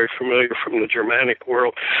things that are very familiar from the Germanic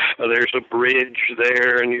world. There's a bridge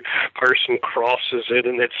there, and a person crosses it,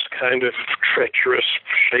 and it's kind of treacherous,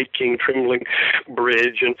 shaking, trembling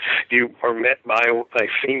bridge, and you are met by a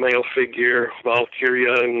female figure,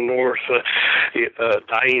 Valkyria in the north.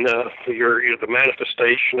 Daina, you're the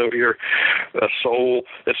manifestation of your soul,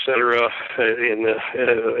 etc. In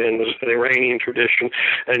the Iranian tradition,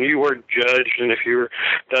 and you are judged. And if you've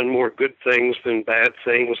done more good things than bad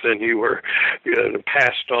things, then you were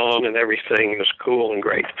passed on, and everything is cool and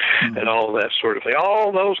great, and all that sort of thing.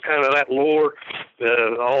 All those kind of that lore,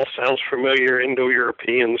 all sounds familiar.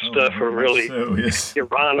 Indo-European stuff, or really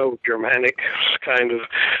Irano-Germanic kind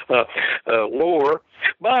of lore.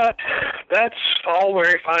 But that's all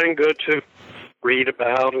very fine and good to read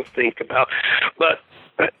about and think about. But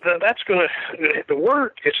that's going to, the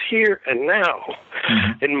work is here and now,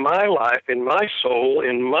 in my life, in my soul,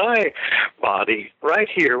 in my body, right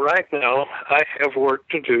here, right now. I have work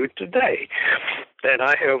to do today. And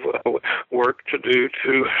I have work to do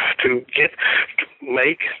to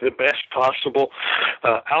make the best possible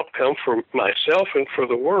outcome for myself and for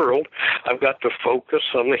the world. I've got to focus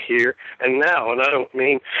on the here and now. And I don't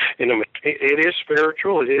mean, it is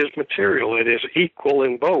spiritual, it is material, it is equal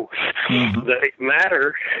in both. The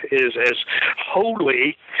matter is as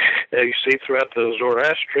holy, you see throughout the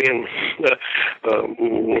Zoroastrian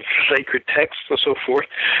sacred texts and so forth,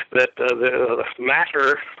 that the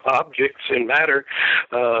matter, objects in matter,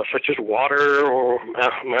 such as water or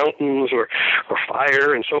mountains or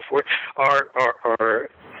fire and so forth, are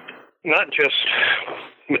not just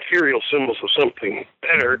material symbols of something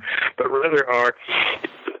better, but rather are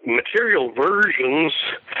material versions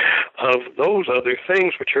of those other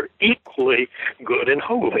things which are equally good and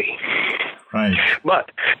holy. Right.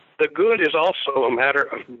 But the good is also a matter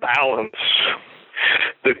of balance.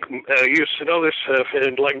 You know this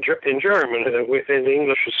in German. In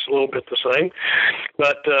English, it's a little bit the same,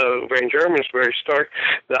 but in German, it's very stark.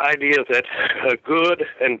 The idea that good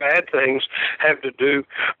and bad things have to do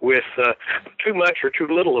with too much or too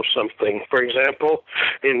little of something. For example,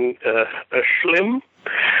 in schlimm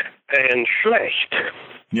and schlecht.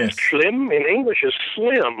 Yes. Schlimm in English is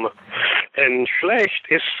slim, and schlecht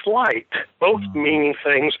is slight, both meaning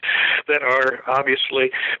things that are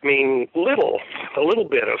obviously mean little, a little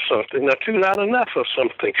bit of something, not enough of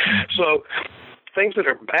something. So things that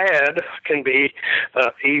are bad can be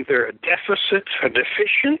either a deficit, a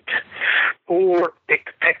deficient, or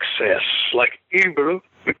excess, like übel.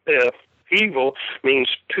 Evil means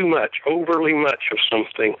too much, overly much of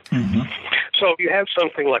something. So you have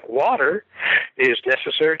something like water is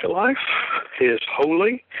necessary to life, is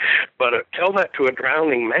holy, but tell that to a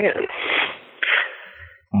drowning man.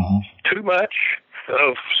 Too much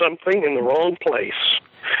of something in the wrong place,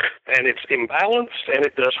 and it's imbalanced and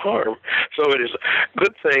it does harm. So it is,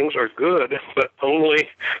 good things are good, but only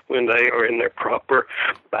when they are in their proper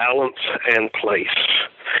balance and place.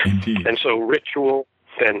 Indeed. And so ritual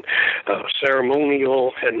and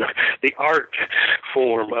ceremonial and the art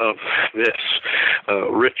form of this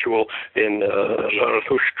ritual in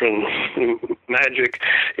Zoroastrian magic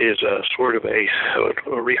is sort of a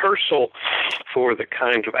rehearsal for the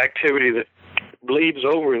kind of activity that bleeds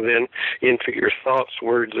over then into your thoughts,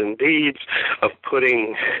 words, and deeds of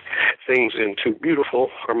putting things into beautiful,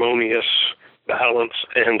 harmonious balance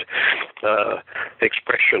and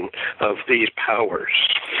expression of these powers.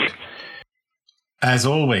 As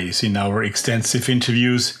always in our extensive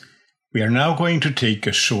interviews, we are now going to take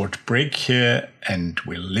a short break here and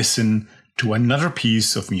we'll listen to another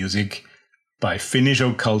piece of music by Finnish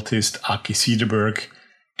occultist Aki Cederberg,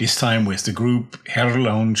 this time with the group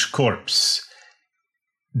Herrlounge Corps.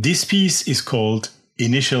 This piece is called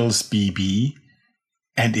Initials BB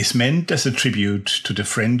and is meant as a tribute to the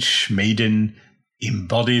French maiden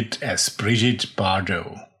embodied as Brigitte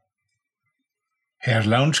Bardot.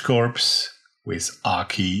 Herrlounge Corps with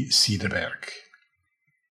Aki Cederberg.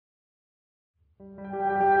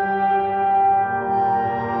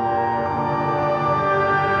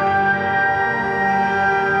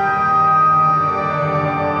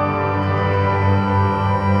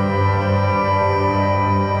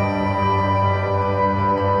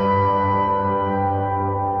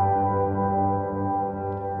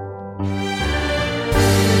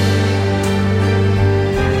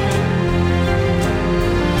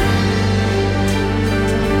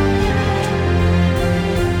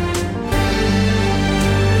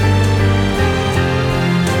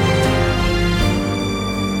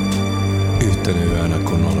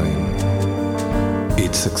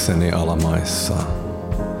 itseni alamaissa.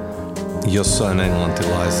 Jossain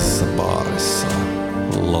englantilaisessa baarissa,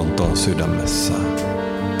 Lontoon sydämessä.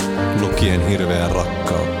 Lukien hirveää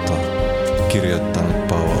rakkautta, kirjoittanut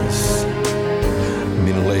Pauls.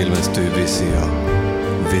 Minulle ilmestyy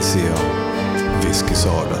visio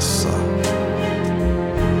viskisoodassa.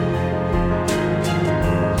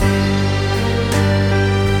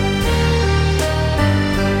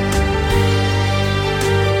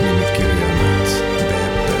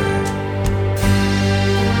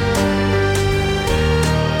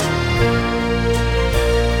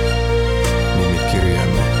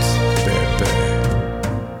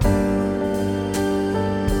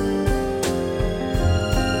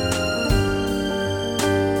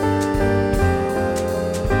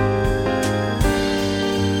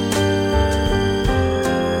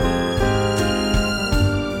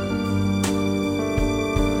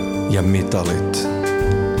 Ja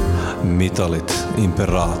mitalit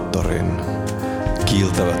imperaattorin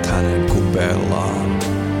kiiltävät hänen kupeellaan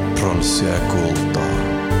pronssia ja kultaa.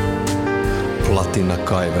 Platina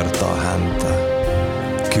kaivertaa häntä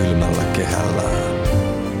kylmällä kehällään.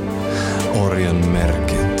 Orjan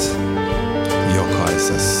merkit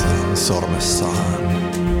jokaisessa sormessaan.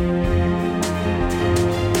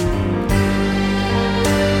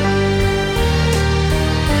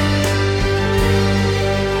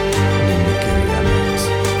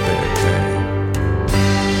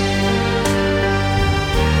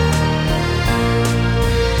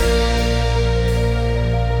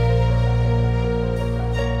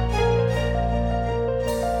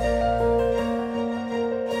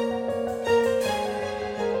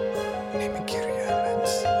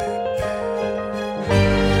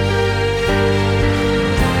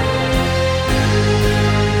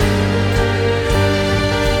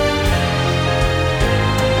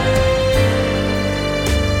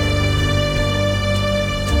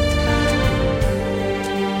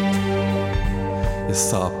 Ja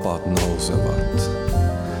saappaat nousevat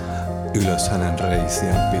ylös hänen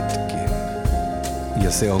reisiään pitkin.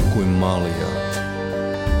 Ja se on kuin malja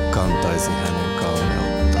kantaisi hänen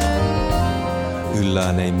kauneuttaan.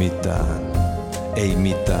 Yllään ei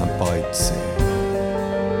mitään paitsi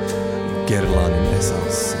Gerlanin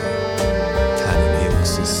esanssi hänen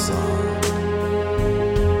hiuksissaan.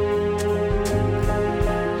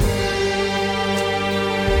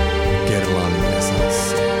 Gerlanin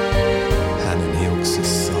esanssi hänen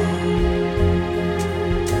hiuksissaan.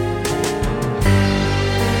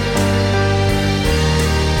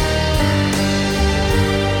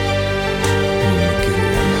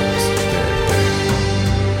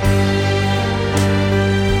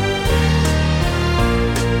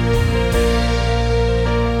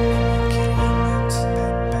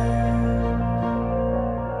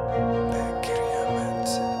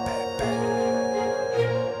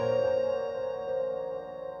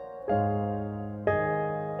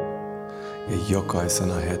 Ja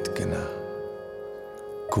jokaisena hetkenä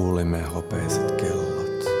kuulimme hopeiset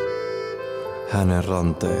kellot. Hänen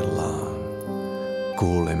ranteillaan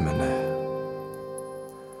kuulimme ne.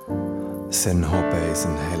 Sen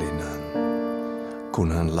hopeisen helinän,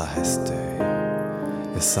 kun hän lähestyi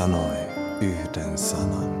ja sanoi yhden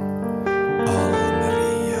sanan.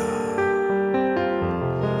 Almeria,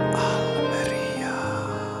 Almeria.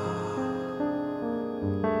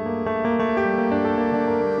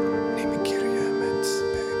 Nimikirjaimet,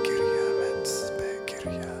 P-kirjaimet,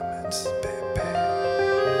 P-kirjaimet, P-P.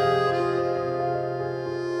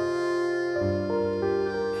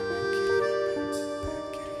 Nimikirjaimet,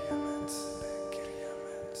 P-kirjaimet,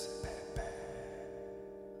 P-kirjaimet, P-P.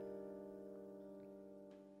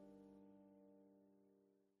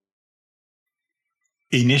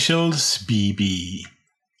 Initials BB,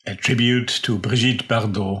 a tribute to Brigitte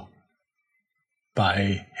Bardot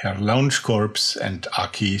by Herr Loungekorps and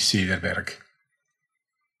Aki Cederberg.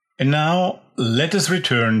 And now let us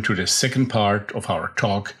return to the second part of our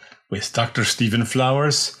talk with Dr. Stephen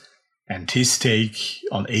Flowers and his take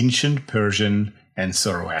on ancient Persian and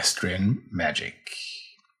Zoroastrian magic.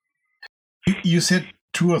 You said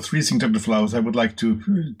 2 or 3 things, Dr. Flowers. I would like to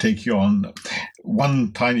take you on.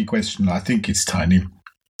 One tiny question, I think it's tiny.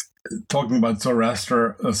 Talking about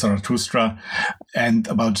Zarathustra, and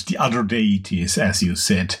about the other deities, as you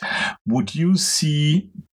said, would you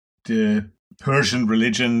see the Persian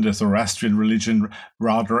religion, the Zoroastrian religion,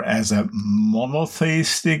 rather as a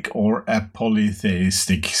monotheistic or a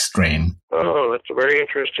polytheistic strain? Oh, that's a very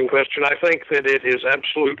interesting question. I think that it is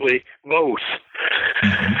absolutely both.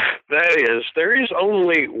 Mm-hmm. That is, there is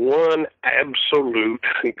only one absolute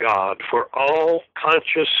God for all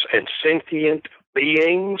conscious and sentient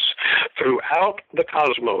beings throughout the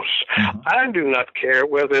cosmos. I do not care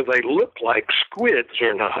whether they look like squids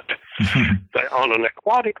or not. They're on an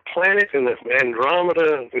aquatic planet in the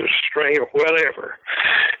Andromeda, the Stray, or whatever.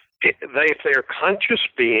 If they're conscious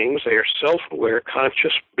beings, they are self-aware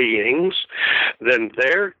conscious beings, then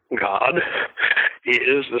their God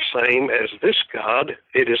is the same as this God.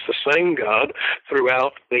 It is the same God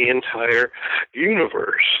throughout the entire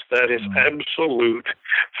universe. That is absolute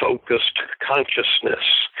focused consciousness.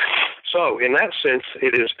 So, in that sense,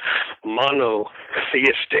 it is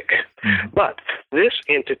monotheistic. But this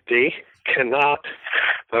entity cannot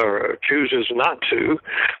or chooses not to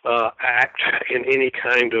act in any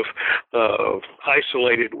kind of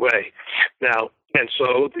isolated way. Now, and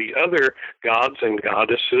so the other gods and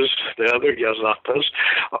goddesses, the other yazatas,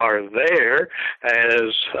 are there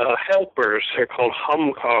as helpers. They're called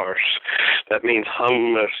hamkars. That means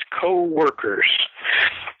co-workers.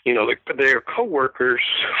 You know, they're co-workers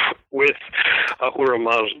with Ahura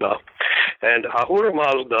Mazda. And Ahura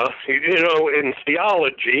Mazda, you know, in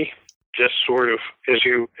theology, just sort of as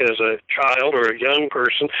a child or a young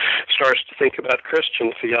person starts to think about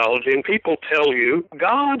Christian theology, and people tell you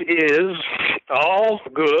God is all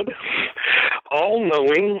good, all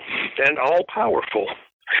knowing, and all powerful.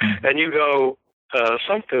 And you go,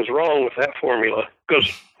 something's wrong with that formula.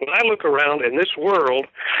 Because when I look around in this world,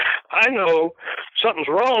 I know something's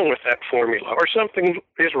wrong with that formula, or something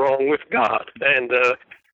is wrong with God. And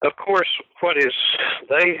of course,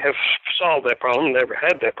 they have solved that problem, never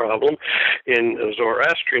had that problem in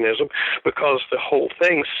Zoroastrianism, because the whole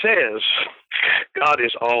thing says God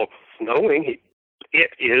is all-knowing.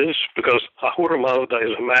 It is, because Ahura Mazda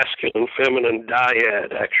is a masculine, feminine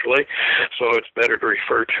dyad, actually, so it's better to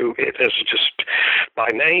refer to it as just by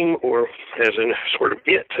name or as in sort of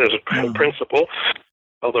it, as a principle,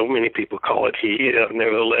 although many people call it he,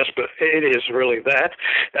 nevertheless, but it is really that.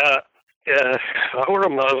 Ahura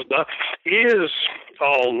Mazda is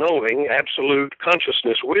all-knowing, absolute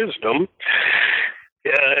consciousness, wisdom.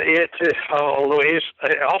 It is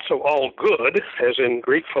also all good, as in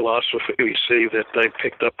Greek philosophy. We see that they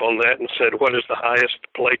picked up on that and said, what is the highest?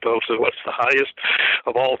 Plato said, what's the highest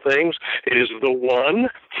of all things? It is the one,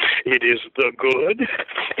 it is the good,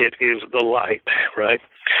 it is the light, right?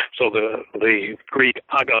 So the Greek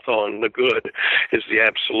agathon, the good, is the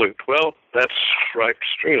absolute. Well, that's right,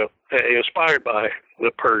 you know, inspired by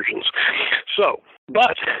the Persians. So,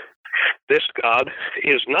 but this God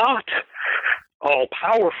is not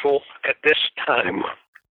all-powerful at this time.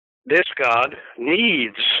 This God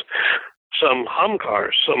needs some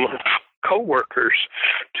hamkars, some co-workers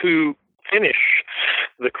to finish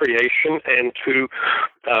the creation and to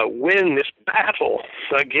win this battle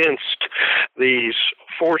against these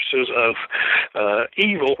forces of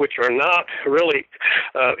evil, which are not really,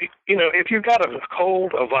 you know, if you've got a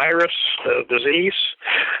cold, a virus, a disease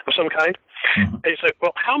of some kind, they say,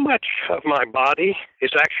 well, how much of my body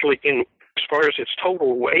is actually as far as its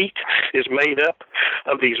total weight is made up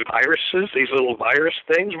of these viruses, these little virus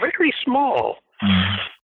things? Very small.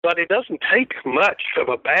 But it doesn't take much of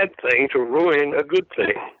a bad thing to ruin a good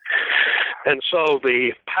thing. And so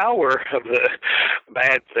the power of the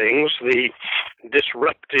bad things, the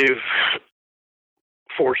disruptive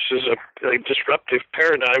forces of disruptive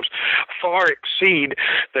paradigms, far exceed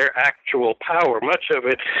their actual power. Much of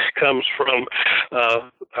it comes from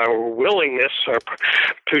our willingness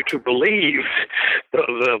to believe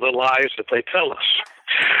the lies that they tell us.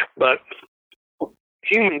 But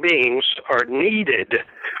human beings are needed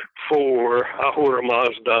for Ahura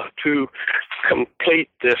Mazda to complete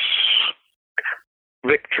this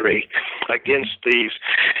victory against these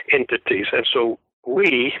entities. And so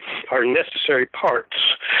we are necessary parts,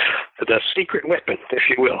 the secret weapon, if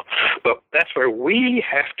you will. But that's where we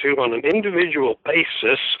have to, on an individual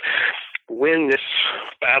basis, win this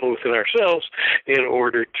battle within ourselves in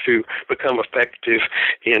order to become effective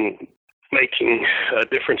in making a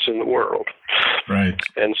difference in the world. Right.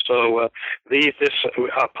 And so this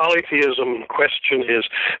polytheism question is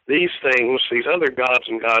these things, these other gods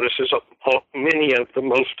and goddesses, many of them,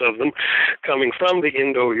 most of them, coming from the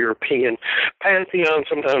Indo-European pantheon,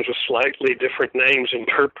 sometimes with slightly different names,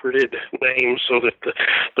 interpreted names, so that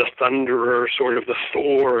the thunderer, sort of the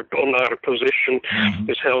Thor, Donar position,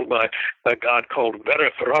 is held by a god called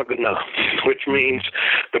Varathagna, which means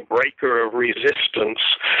the breaker of resistance.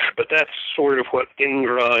 But that's sort of what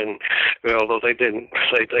Indra, and although they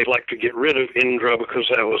like to get rid of Indra because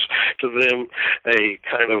that was to them a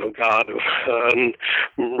kind of a god of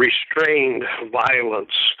unrestrained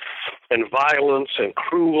violence. and violence and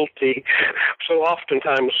cruelty. So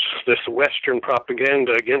oftentimes this Western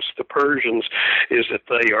propaganda against the Persians is that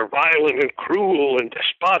they are violent and cruel and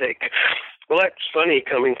despotic. Well, that's funny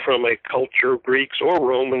coming from a culture, Greeks or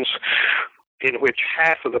Romans, in which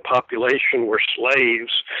half of the population were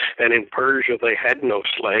slaves, and in Persia they had no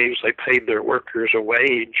slaves. They paid their workers a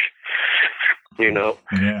wage,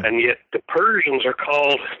 and yet the Persians are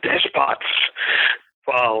called despots,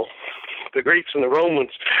 while the Greeks and the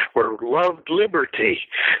Romans loved liberty.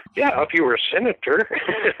 Yeah, if you were a senator,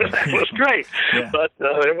 that was great. But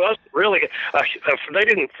it wasn't really, they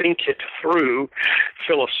didn't think it through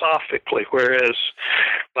philosophically, whereas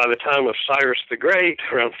by the time of Cyrus the Great,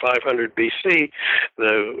 around 500 BC,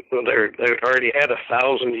 they already had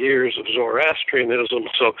 1,000 years of Zoroastrianism,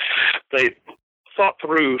 so they thought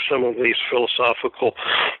through some of these philosophical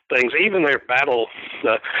things, even their battle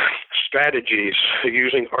strategies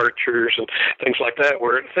using archers and things like that,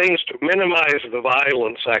 were things to minimize the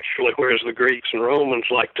violence, actually, whereas the Greeks and Romans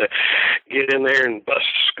like to get in there and bust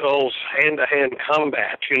skulls, hand-to-hand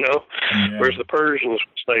combat, whereas the Persians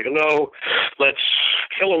say, no, let's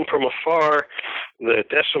kill them from afar,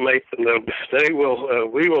 decimate them.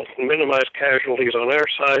 We will minimize casualties on our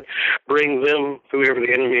side, bring them, whoever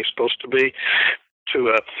the enemy is supposed to be, to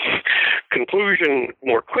a conclusion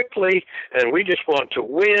more quickly, and we just want to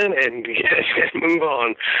win and move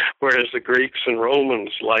on. Whereas the Greeks and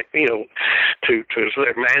Romans, their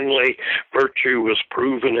manly virtue was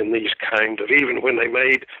proven in these kind of, even when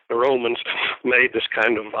the Romans made this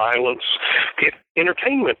kind of violence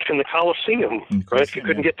entertainment in the Colosseum, right? If you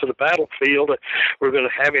couldn't get to the battlefield, we're going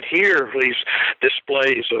to have it here, these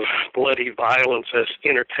displays of bloody violence as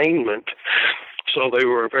entertainment. So they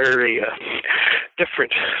were very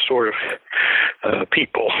different sort of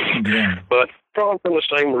people, but drawn from the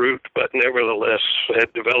same root, but nevertheless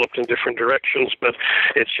had developed in different directions. But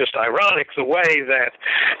it's just ironic the way that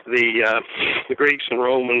the Greeks and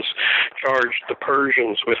Romans charged the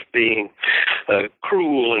Persians with being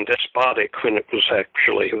cruel and despotic when it was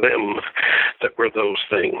actually them that were those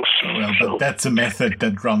things. Well, but that's a method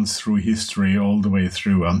that runs through history all the way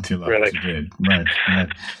through until up to date. Right.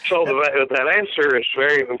 So that answer is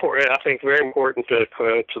very important. I think very important to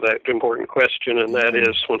that important question, and that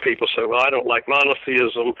is when people say, well, I don't like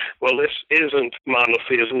monotheism. Well, this isn't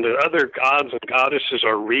monotheism. The other gods and goddesses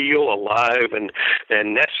are real, alive, and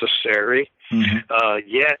necessary.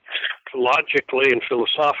 Yet, logically and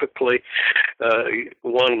philosophically,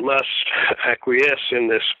 one must acquiesce in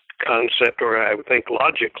this concept, or I would think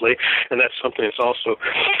logically, and that's something that's also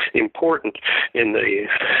important in the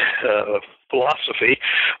philosophy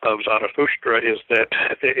of Zarathustra, is that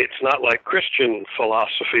it's not like Christian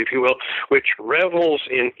philosophy, if you will, which revels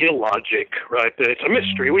in illogic, right? It's a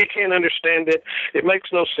mystery. We can't understand it. It makes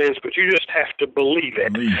no sense, but you just have to believe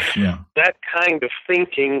it. That kind of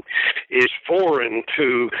thinking is foreign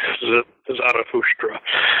to Zarathustra,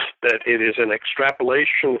 that it is an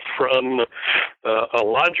extrapolation from a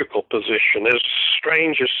logical position. As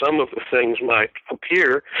strange as some of the things might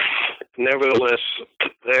appear, nevertheless,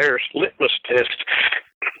 their litmus test,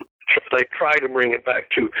 they try to bring it back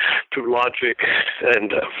to logic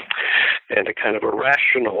and a kind of a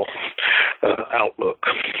rational outlook.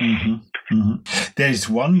 There is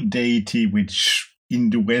one deity which in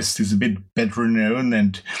the West is a bit better known,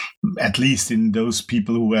 and at least in those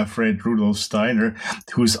people who have read Rudolf Steiner,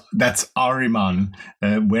 that's Ahriman.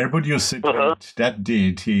 Where would you situate that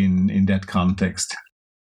deity in that context?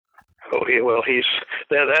 Oh, yeah, well,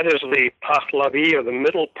 that is the Pahlavi, or the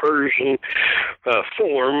Middle Persian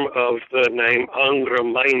form of the name Angra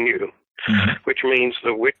Mainyu, which means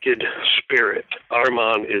the wicked spirit.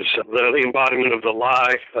 Ahriman is the embodiment of the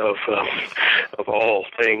lie of all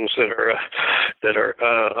things that are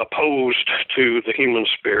opposed to the human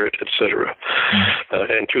spirit, etc.,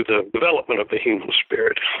 and to the development of the human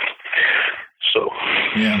spirit. So,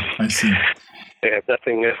 yeah, I see. They have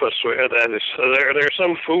nothing else. That is, there are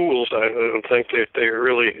some fools. I don't think that they're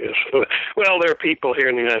really. Well, there are people here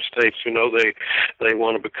in the United States who know they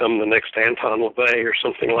want to become the next Anton LaVey or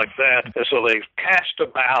something like that, and so they cast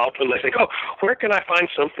about and they think, oh, where can I find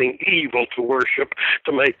something evil to worship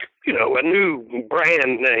to make a new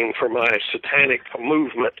brand name for my satanic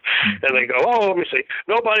movement? And they go, oh, let me see,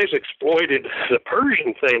 nobody's exploited the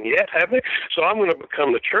Persian thing yet, have they? So I'm going to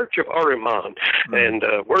become the Church of Ahriman and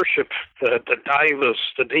worship the divas,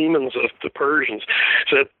 the demons of the Persians.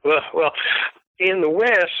 So, well, in the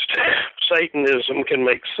West, Satanism can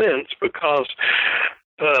make sense because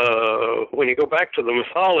when you go back to the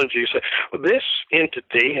mythology, you say, well, this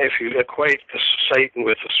entity, if you equate Satan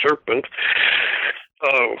with a serpent,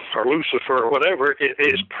 or Lucifer or whatever, it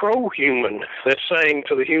is pro-human. That's saying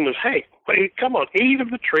to the humans, hey, come on, eat of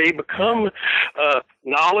the tree, become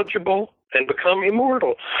knowledgeable, and become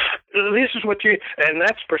immortal. This is what and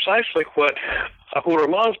that's precisely what Ahura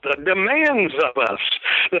Mazda demands of us.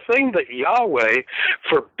 The thing that Yahweh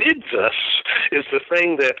forbids us is the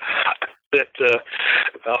thing that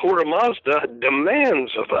Ahura Mazda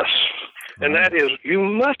demands of us. And that is, you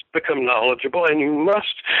must become knowledgeable and you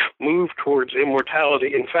must move towards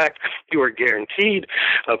immortality. In fact, you are guaranteed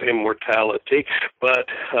of immortality, but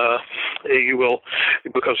you will,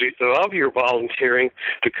 because of your volunteering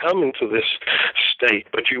to come into this state.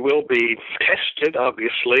 But you will be tested,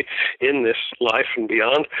 obviously, in this life and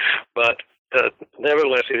beyond. But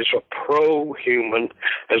nevertheless, it is a pro-human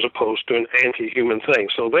as opposed to an anti-human thing.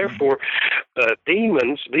 So therefore,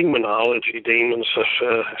 demonology, demons,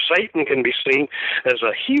 Satan can be seen as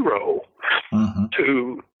a hero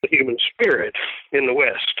to the human spirit in the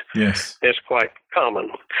West. Yes. It's quite common.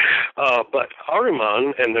 But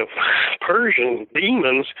Ahriman and the Persian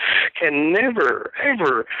demons can never,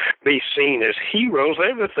 ever be seen as heroes.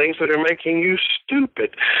 They're the things that are making you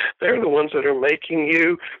stupid. They're the ones that are making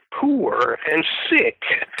you poor and sick.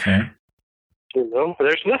 Okay. You know,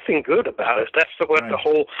 there's nothing good about it. That's what the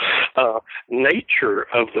whole nature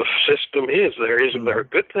of the system is. There are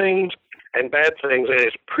good things and bad things, and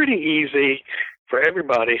it's pretty easy for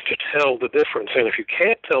everybody to tell the difference. And if you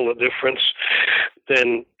can't tell the difference,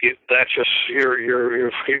 then that's just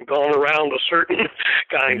you've gone around a certain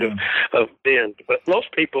kind of bend. But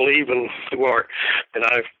most people, even who are, and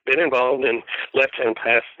I've been involved in left-hand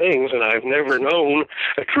path things, and I've never known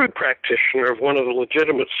a true practitioner of one of the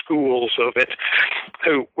legitimate schools of it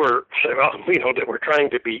who were, that were trying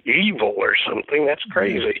to be evil or something. That's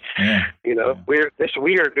crazy. Yeah. You know, we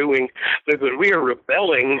are doing the good. We are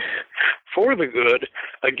rebelling for the good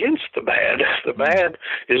against the bad. The bad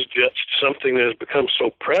is just something that has become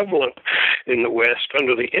so prevalent in the West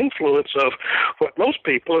under the influence of what most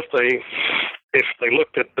people, if they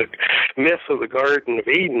looked at the myth of the Garden of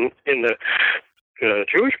Eden in the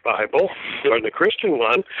Jewish Bible or the Christian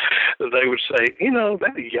one, they would say,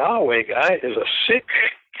 that Yahweh guy is a sick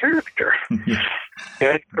character.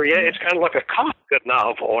 It's kind of like a Kafka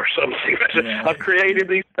novel or something. I've created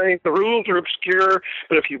these things. The rules are obscure,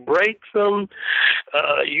 but if you break them,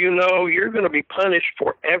 you're going to be punished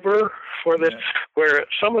forever for this. Where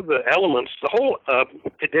some of the elements, the whole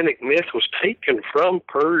Edenic myth was taken from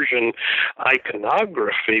Persian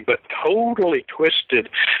iconography, but totally twisted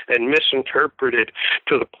and misinterpreted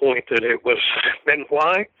to the point that it was. And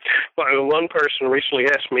why? Well, one person recently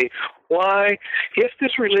asked me, why, if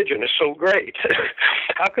this religion is so great,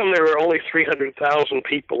 how come there are only 300,000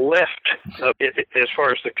 people left as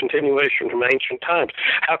far as the continuation from ancient times?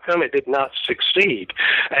 How come it did not succeed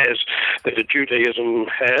as Judaism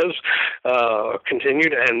has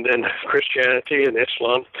continued, and then Christianity and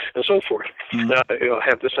Islam and so forth? Now, you'll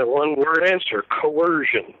have this one-word answer: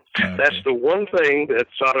 coercion. Okay. That's the one thing that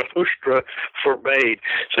Zarathustra forbade.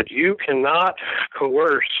 Said you cannot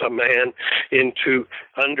coerce a man into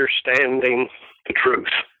understanding the truth.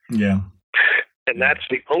 Yeah. And that's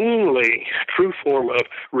the only true form of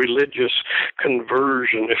religious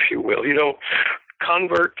conversion, if you will. You don't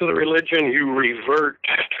convert to the religion, you revert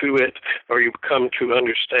to it, or you come to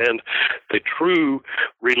understand the true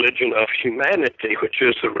religion of humanity, which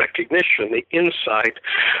is the recognition, the insight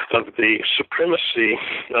of the supremacy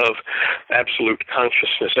of absolute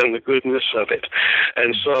consciousness and the goodness of it.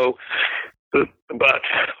 And so, but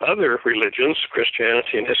other religions,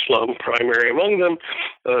 Christianity and Islam primary among them,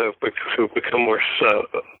 who've become more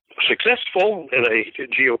successful in a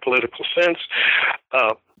geopolitical sense,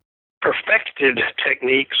 perfected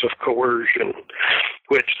techniques of coercion,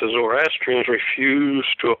 which the Zoroastrians refuse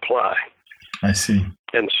to apply. I see.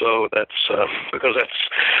 And so that's because that's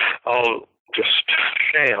all just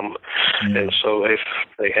sham. Yeah. And so if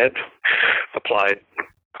they had applied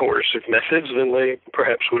coercive methods, then they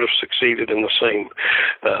perhaps would have succeeded in the same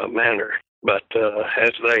manner. But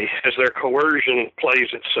as their coercion plays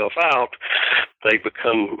itself out, they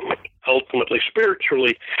become ultimately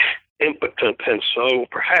spiritually impotent, and so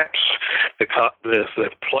perhaps the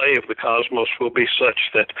play of the cosmos will be such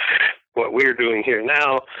that what we're doing here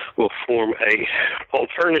now will form a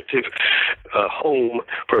alternative home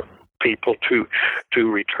for people to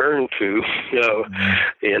return to,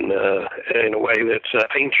 in a way that's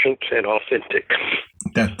ancient and authentic.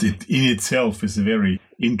 That it in itself is a very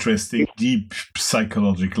interesting, deep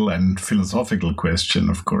psychological and philosophical question,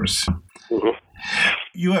 of course. Mm-hmm.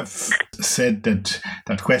 You have said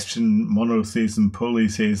that question, monotheism,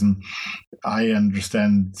 polytheism, I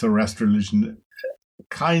understand Zoroastrian religion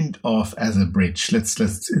kind of as a bridge. Let's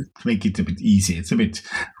make it a bit easy. It's a bit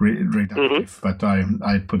reductive, but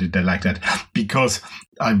I put it there like that because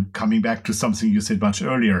I'm coming back to something you said much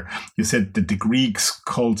earlier. You said that the Greeks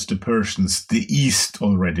called the Persians the East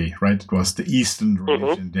already, right? It was the Eastern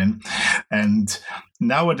religion then. And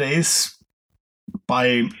nowadays,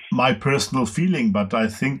 by my personal feeling, but I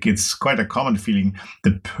think it's quite a common feeling,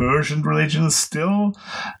 the Persian religion still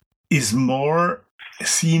is more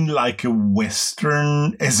seen like a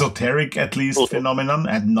Western, esoteric at least, phenomenon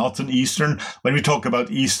and not an Eastern. When we talk about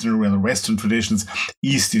Eastern or Western traditions,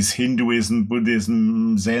 East is Hinduism,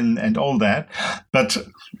 Buddhism, Zen, and all that. But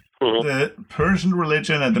the Persian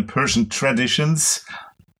religion and the Persian traditions,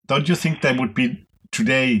 don't you think they would be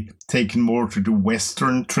today taken more to the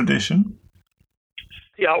Western tradition?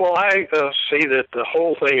 Yeah, well, I see that the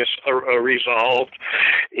whole thing is resolved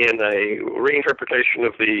in a reinterpretation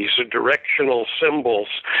of these directional symbols,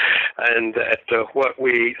 and that what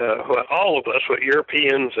all of us, what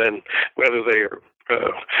Europeans, and whether they are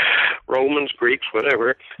Romans, Greeks,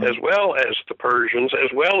 whatever, as well as the Persians, as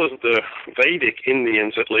well as the Vedic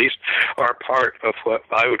Indians, at least, are part of what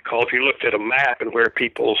I would call, if you looked at a map and where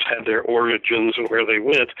peoples had their origins and where they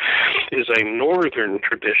went, is a northern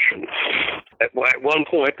tradition. At one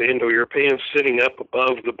point, the Indo-Europeans sitting up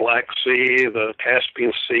above the Black Sea, the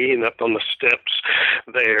Caspian Sea, and up on the steppes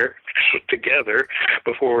there together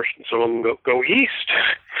before some of them go east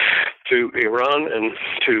to Iran and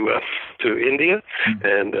to India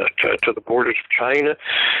and to the borders of China.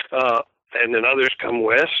 And then others come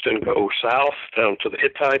west and go south down to the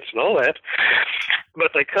Hittites and all that.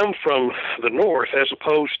 But they come from the north as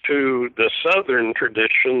opposed to the southern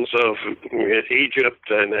traditions of Egypt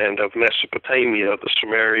and of Mesopotamia, the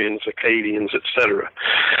Sumerians, Akkadians, etc.,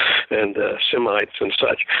 and Semites and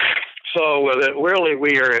such. So really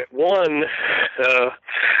we are at one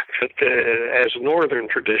as northern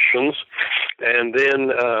traditions, and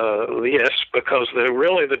then yes, because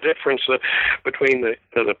really the difference between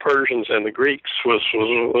the Persians and the Greeks was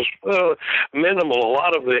minimal. A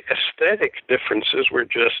lot of the aesthetic differences were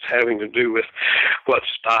just having to do with what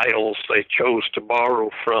styles they chose to borrow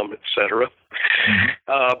from, etc.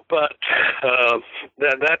 But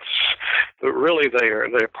that's really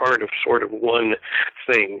they're part of sort of one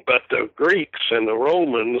thing. But the Greeks and the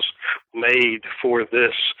Romans made for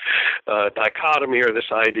this dichotomy or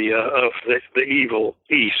this idea of the evil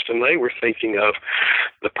East, and they were thinking of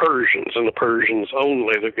the Persians and the Persians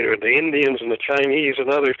only, the Indians and the Chinese and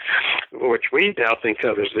others, which we now think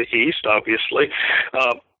of as the East, obviously.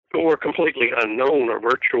 Were completely unknown or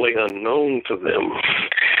virtually unknown to them.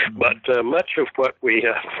 But much of what we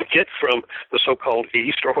get from the so-called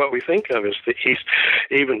East, or what we think of as the East,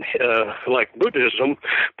 even like Buddhism,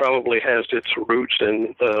 probably has its roots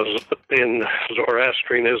in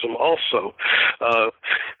Zoroastrianism also.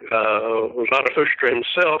 Zarathustra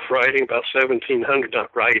himself, writing about 1700,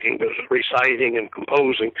 not writing, but reciting and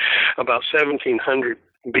composing about 1700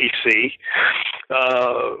 BC,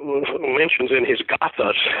 mentions in his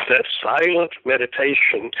Gathas that silent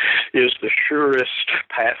meditation is the surest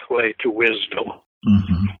pathway to wisdom.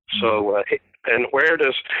 So, and where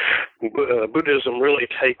does Buddhism really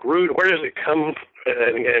take root? Where does it come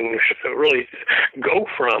and really go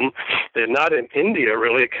from? And not in India,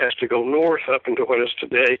 really. It has to go north up into what is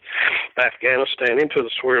today Afghanistan, into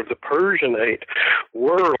the sort of the Persianate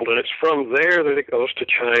world. And it's from there that it goes to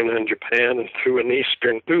China and Japan and through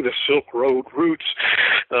the Silk Road routes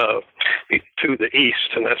to the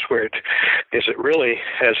east. And that's where it really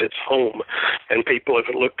has its home. And people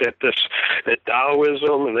have looked at this, at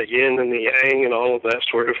Taoism and the yin and the yang and all of that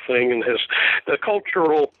sort of thing, and has the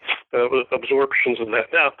cultural absorptions of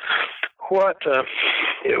that. Now, what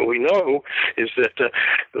we know is that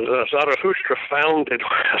Zarathustra founded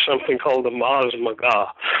something called the Maz Maga,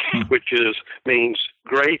 which means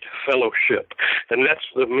great fellowship, and that's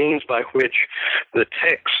the means by which the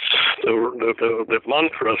texts, the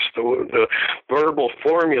mantras, the verbal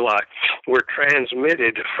formulae were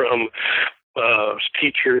transmitted from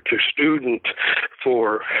teacher to student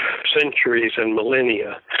for centuries and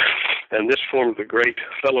millennia. And this formed the Great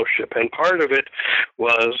Fellowship. And part of it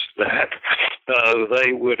was that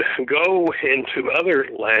they would go into other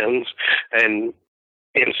lands and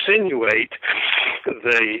insinuate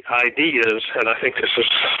the ideas, and I think this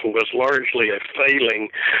was largely a failing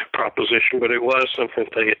proposition, but it was something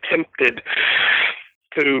they attempted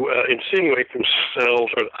to insinuate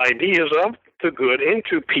themselves or ideas of the good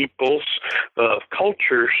into people's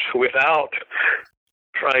cultures without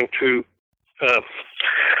trying to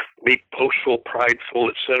be boastful, prideful,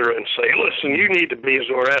 etc., and say, listen, you need to be a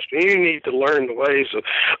Zoroastrian, you need to learn the ways of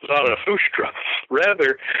Zarathustra.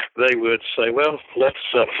 Rather, they would say, well, let's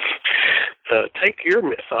take your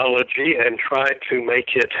mythology and try to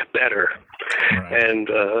make it better. Right. And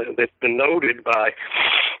it's been noted by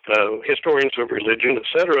historians of religion,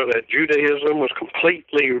 etc., that Judaism was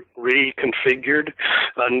completely reconfigured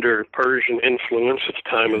under Persian influence at the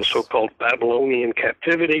time of the so-called Babylonian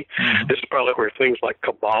captivity. Mm-hmm. This is probably where things like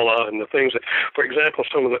Kabbalah and the things that, for example,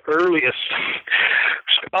 some of the earliest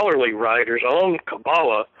scholarly writers on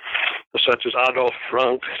Kabbalah, such as Adolphe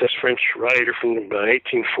Franck, this French writer from the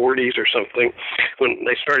 1840s or something, when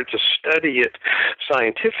they started to study it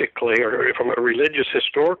scientifically or from a religious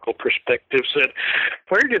historical perspective, said,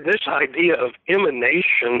 where did this idea of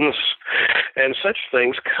emanations and such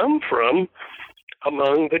things come from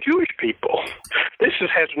among the Jewish people? This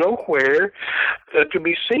has nowhere to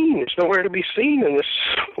be seen. It's nowhere to be seen in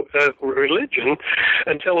this religion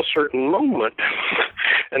until a certain moment.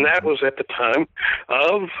 And that was at the time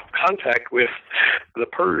of contact with the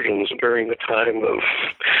Persians during the time of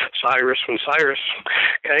Cyrus. When Cyrus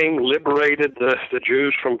came, liberated the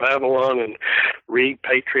Jews from Babylon and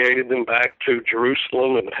repatriated them back to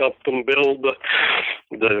Jerusalem and helped them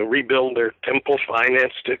rebuild their temple,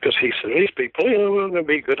 financed it, because he said, these people, we're going to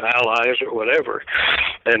be good allies or whatever.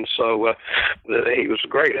 And so he was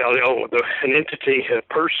great. An entity, a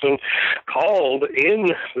person called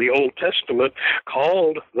in the Old Testament,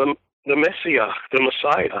 called the Messiah, the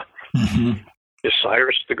Messiah. Mm-hmm. Is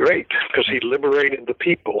Cyrus the Great, because he liberated the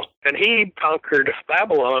people. And he conquered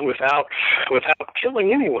Babylon without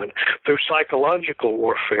killing anyone, through psychological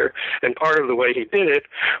warfare. And part of the way he did it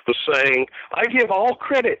was saying, I give all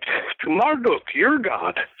credit to Marduk, your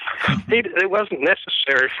god. It wasn't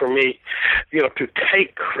necessary for me, to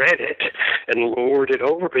take credit and lord it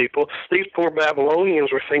over people. These poor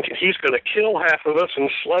Babylonians were thinking he's going to kill half of us,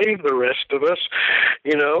 enslave the rest of us,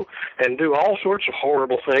 and do all sorts of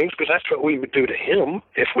horrible things, because that's what we would do to him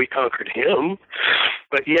if we conquered him.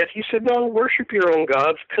 But yet he said, no, worship your own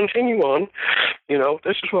gods, continue on.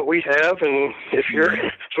 This is what we have, and if you're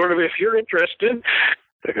interested,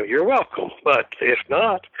 you're welcome. But if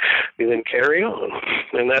not, then carry on.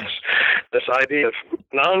 And that's this idea of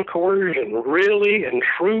non-coercion, really and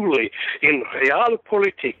truly, in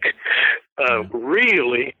realpolitik,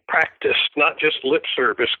 really practiced, not just lip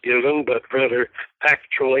service given, but rather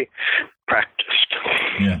actually practiced.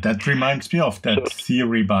 Yeah, that reminds me of that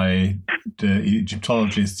theory by the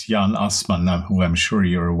Egyptologist Jan Assmann, who I'm sure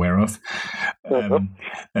you're aware of,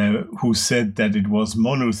 who said that it was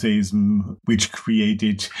monotheism which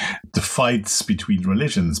created the fights between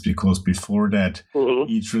religions, because before that,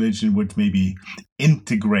 each religion would maybe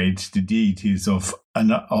integrate the deities of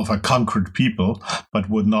a conquered people, but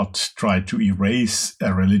would not try to erase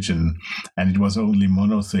a religion. And it was only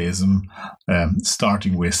monotheism,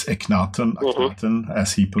 starting with Akhenaten,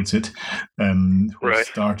 as he puts it, who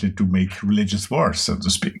started to make religious wars, so to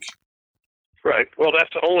speak. Right. Well,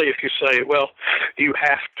 that's only if you say, well, you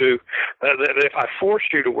have to. If I force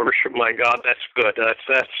you to worship my God, that's good.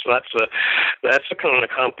 That's a kind of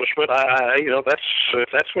accomplishment. If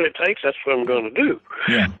that's what it takes, that's what I'm going to do.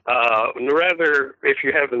 Yeah. Rather, if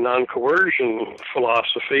you have the non-coercion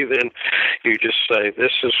philosophy, then you just say,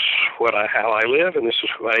 this is how I live, and this is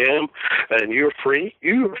who I am, and you're free.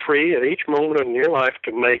 You are free at each moment in your life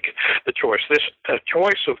to make the choice. This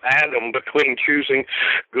choice of Adam between choosing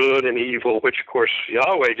good and evil, which of course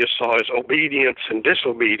Yahweh just saw as obedience and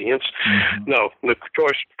disobedience. Mm-hmm. No, the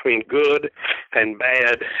choice between good and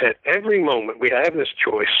bad. At every moment we have this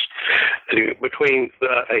choice between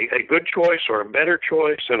a good choice or a better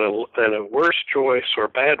choice and a worse choice or a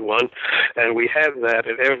bad one, and we have that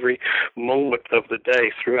at every moment of the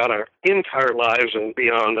day throughout our entire lives and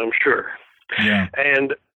beyond, I'm sure. Yeah.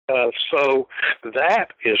 And so that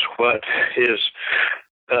is what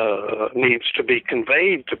needs to be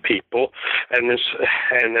conveyed to people, and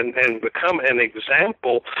become an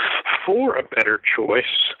example for a better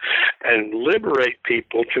choice, and liberate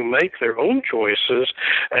people to make their own choices.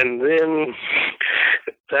 And then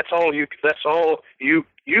that's all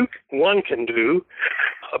one can do.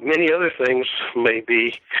 Many other things may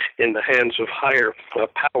be in the hands of higher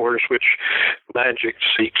powers, which magic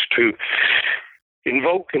seeks to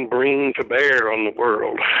invoke and bring to bear on the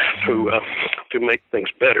world to make things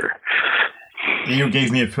better. You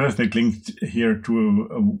gave me a perfect link here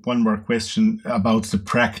to one more question about the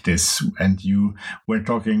practice. And you were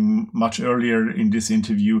talking much earlier in this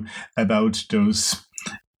interview about those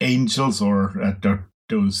angels or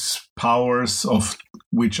those powers of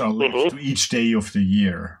which are linked to each day of the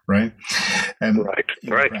year, right?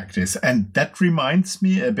 Right. Practice. And that reminds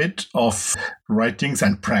me a bit of writings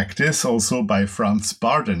and practice also by Franz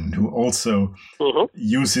Barden, who also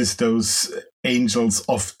uses those angels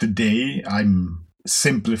of the day. I'm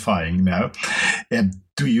simplifying now.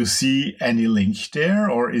 Do you see any link there,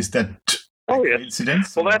 or is that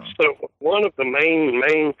coincidence? Well, that's one of the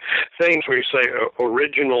main things where you say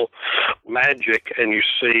original magic, and you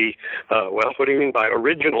see, what do you mean by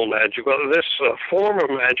original magic? Well, this form of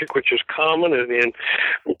magic, which is common in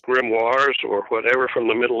grimoires or whatever from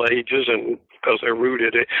the Middle Ages, and because they're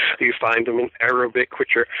rooted, you find them in Arabic,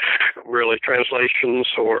 which are really translations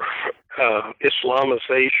or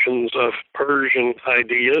Islamizations of Persian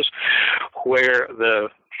ideas, where the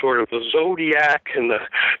sort of the zodiac and the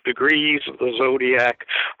degrees of the zodiac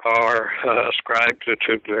are ascribed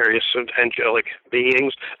to various angelic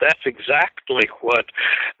beings. That's exactly what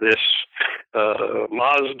this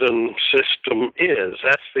Mazdan system is.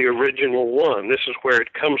 That's the original one. This is where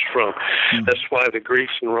it comes from. That's why the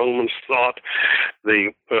Greeks and Romans thought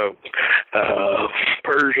the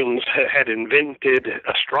Persians had invented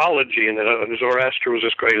astrology, and Zoroaster was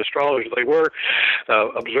this great astrologer. They were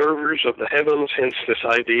observers of the heavens, hence this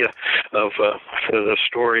idea of the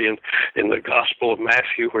story in the Gospel of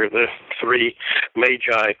Matthew, where the three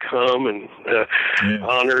magi come and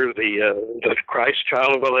honor the Christ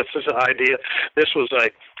child. Well, that's this idea. This was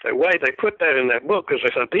a way they put that in that book, because they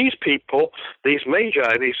thought these people, these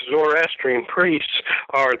magi, these Zoroastrian priests,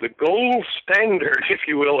 are the gold standard, if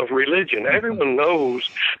you will, of religion. Everyone knows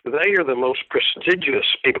they are the most prestigious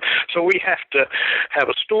people. So we have to have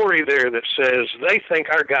a story there that says they think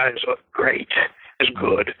our guys are great, is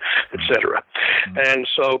good, etc. And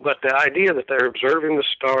so, but the idea that they're observing the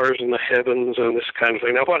stars in the heavens and this kind of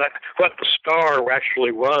thing. Now, what the star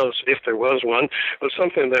actually was, if there was one, was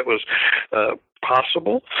something that was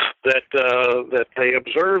possible, that they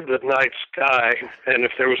observed the night sky, and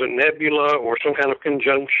if there was a nebula or some kind of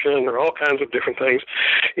conjunction or all kinds of different things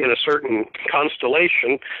in a certain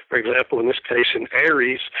constellation, for example, in this case in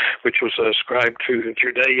Aries, which was ascribed to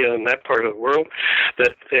Judea and that part of the world,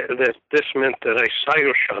 that this meant that a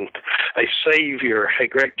Sayoshant, a savior, a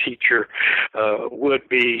great teacher, would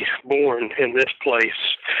be born in this place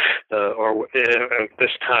or at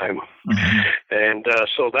this time. And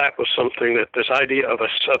so that was something that this idea of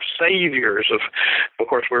saviors, of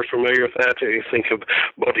course, we're familiar with that. You think of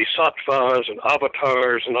bodhisattvas and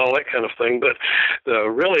avatars and all that kind of thing, but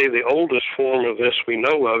really the oldest form of this we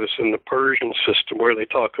know of is in the Persian system, where they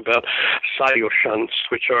talk about Sayoshants,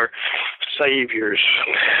 which are saviors,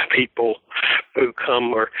 people who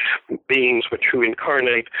come, or beings who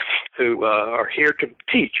incarnate, who are here to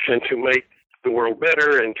teach and to make the world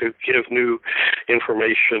better and to give new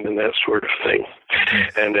information and that sort of thing.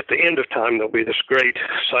 And at the end of time, there'll be this great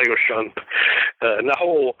Sayoshant. And the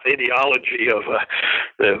whole ideology of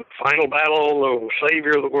the final battle, the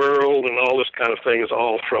savior of the world, and all this kind of thing is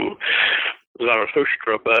all from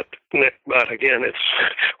Zarathustra, but again, it's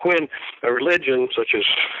when a religion such as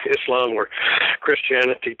Islam or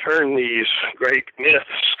Christianity turn these great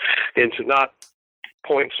myths into not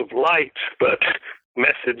points of light, but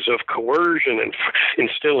methods of coercion and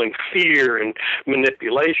instilling fear and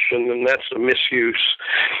manipulation, and that's a misuse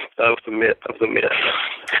of the myth.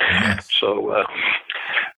 Yes. So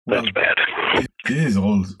that's bad. It is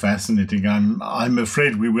all fascinating. I'm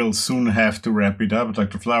afraid we will soon have to wrap it up,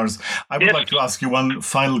 Dr. Flowers. I would like to ask you one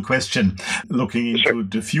final question, looking into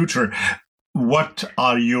the future. What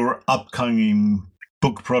are your upcoming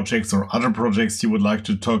book projects or other projects you would like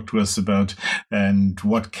to talk to us about, and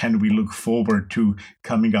what can we look forward to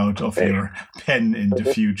coming out of your pen in the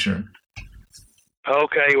future?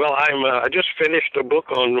 Okay, well, I just finished a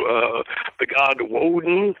book on the god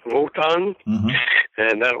Wotan,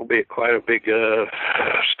 and that will be quite a big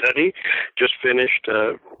study. Just finished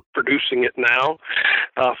producing it now,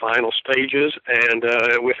 final stages. And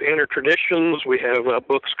with Inner Traditions, we have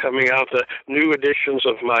books coming out, the new editions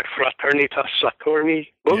of my Fraternitas Saturni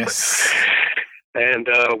book. Yes. And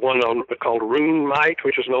one called Rune Might,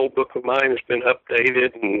 which is an old book of mine, has been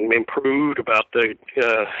updated and improved about the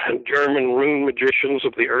German rune magicians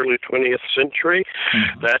of the early 20th century.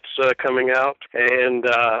 That's coming out. And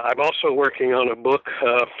I'm also working on a book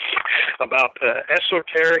about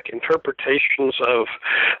esoteric interpretations of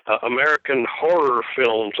American horror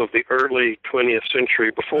films of the early 20th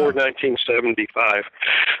century, before 1975.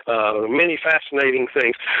 Many fascinating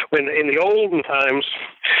things. When in the olden times,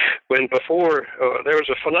 when before there was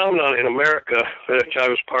a phenomenon in America, which I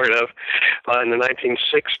was part of in the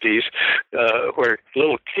 1960s, where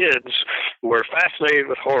little kids were fascinated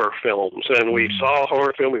with horror films, and we saw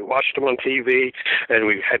horror film, we watched them on TV, and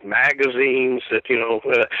we had magazines that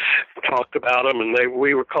talked about them, and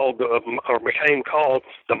we were called or became called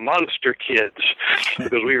the Monster Kids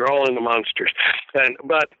because we were all into monsters.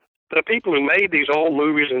 But the people who made these old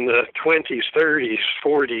movies in the 20s, 30s,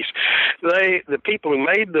 40s, the people who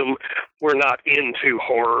made them were not into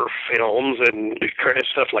horror films and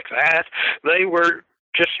stuff like that. They were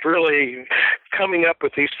just really coming up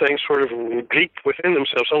with these things sort of deep within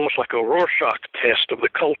themselves, almost like a Rorschach test of the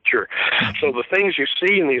culture. So the things you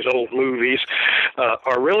see in these old movies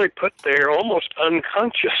are really put there almost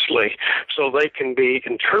unconsciously, so they can be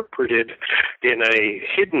interpreted in a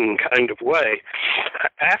hidden kind of way.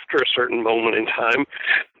 After a certain moment in time,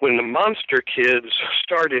 when the Monster Kids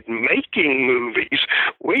started making movies,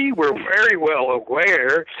 we were very well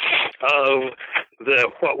aware of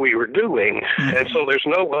what we were doing. And so there's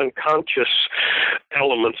no unconscious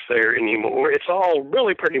elements there anymore. It's all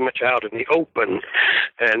really pretty much out in the open,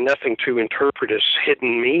 and nothing to interpret as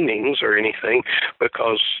hidden meanings or anything,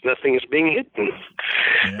 because nothing is being hidden.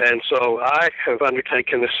 Yeah. And so I have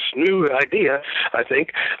undertaken this new idea, I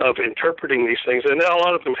think, of interpreting these things, and a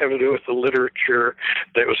lot of them have to do with the literature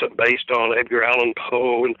that was based on Edgar Allan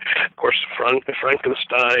Poe and, of course,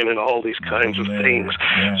 Frankenstein and all these kinds of things.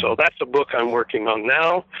 Yeah. So that's a book I'm working on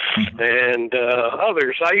now, and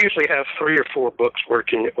others. I usually have 3 or 4 books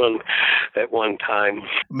working at one time.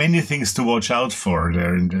 Many things to watch out for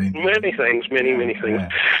there. Many things. Yeah.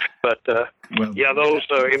 But those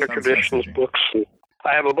Intertraditions books.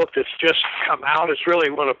 I have a book that's just come out. It's really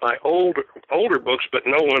one of my older books, but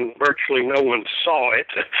virtually no one saw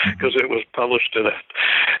it because it was published at a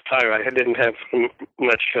time I didn't have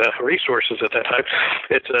much resources at that time.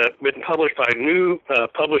 It's been published by a new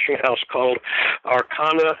publishing house called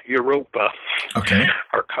Arcana Europa. Okay.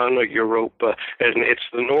 Arcana Europa, and it's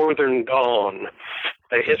The Northern Dawn,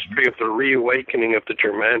 a history of the reawakening of the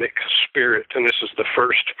Germanic spirit. And this is the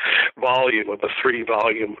first volume of a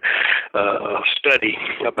 3-volume study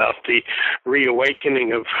about the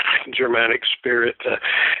reawakening of Germanic spirit.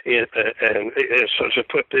 And so to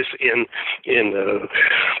put this in the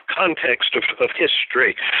context of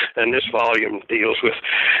history, and this volume deals with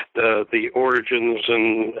the origins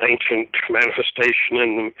and ancient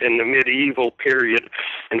manifestation in the medieval period,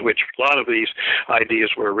 in which a lot of these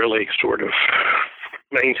ideas were really sort of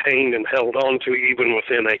maintained and held on to even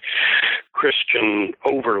within a Christian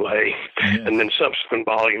overlay. Yes. And then subsequent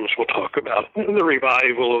volumes will talk about the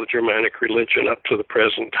revival of the Germanic religion up to the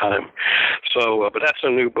present time. So, but that's a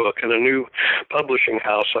new book, and a new publishing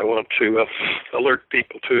house I want to alert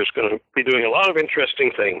people to is going to be doing a lot of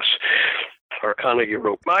interesting things. Arcana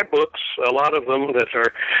Europa. My books, a lot of them that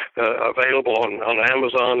are available on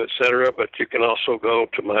Amazon, etc., but you can also go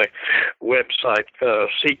to my website,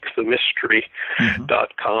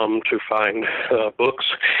 seekthemystery.com, to find books,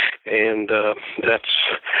 and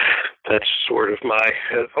that's sort of my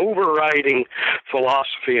overriding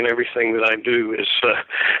philosophy, and everything that I do is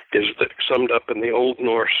summed up in the Old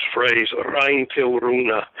Norse phrase "Rein til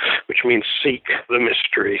runa," which means seek the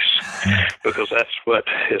mysteries, because that's what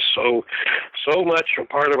is so much a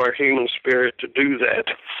part of our human spirit, to do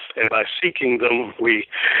that. And by seeking them, we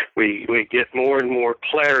get more and more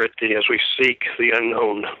clarity as we seek the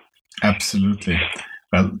unknown. Absolutely.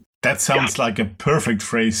 Well, that sounds like a perfect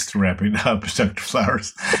phrase to wrap it up, Dr.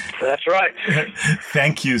 Flowers. That's right.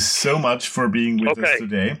 Thank you so much for being with us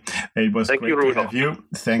today. It was great to have you.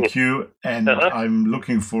 Thank you. And I'm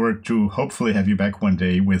looking forward to hopefully have you back one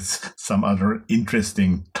day with some other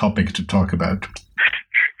interesting topic to talk about.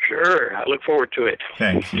 Sure. I look forward to it.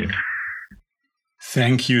 Thank you.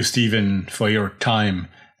 Thank you, Stephen, for your time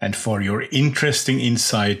and for your interesting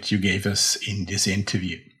insight you gave us in this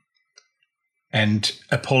interview. And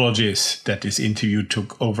apologies that this interview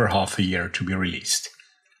took over half a year to be released.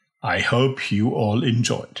 I hope you all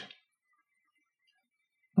enjoyed.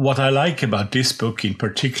 What I like about this book in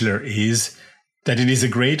particular is that it is a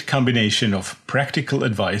great combination of practical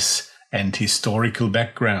advice and historical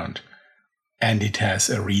background, and it has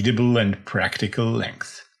a readable and practical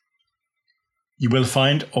length. You will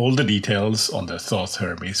find all the details on the Thoth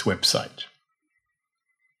Hermes website.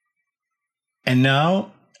 And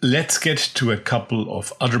now, let's get to a couple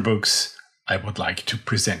of other books I would like to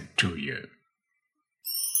present to you.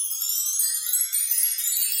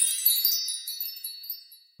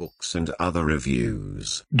 Books and other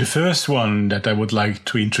reviews. The first one that I would like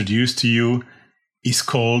to introduce to you is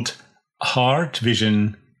called Heart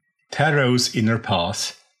Vision, Tarot's Inner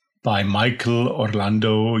Path by Michael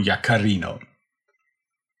Orlando Iaccarino.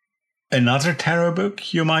 another tarot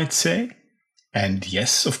book, you might say. And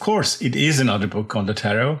yes, of course, it is another book on the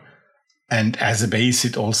tarot. And as a base,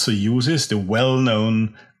 it also uses the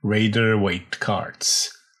well-known Rider-Waite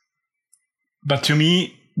cards. But to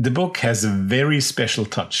me, the book has a very special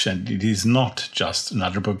touch, and it is not just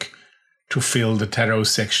another book to fill the tarot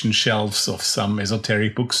section shelves of some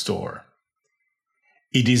esoteric bookstore.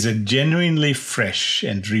 It is a genuinely fresh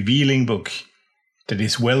and revealing book that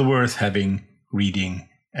is well worth having, reading,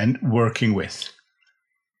 and working with.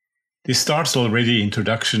 This starts already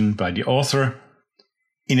introduction by the author.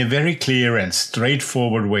 In a very clear and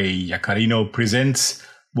straightforward way, Iaccarino presents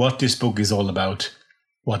what this book is all about,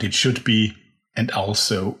 what it should be, and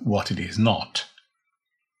also what it is not.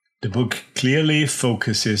 The book clearly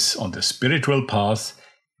focuses on the spiritual path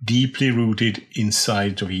deeply rooted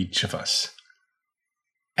inside of each of us.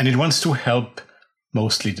 And it wants to help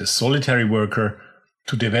mostly the solitary worker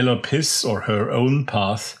to develop his or her own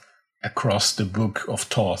path across the Book of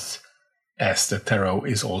Thoth, as the tarot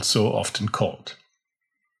is also often called.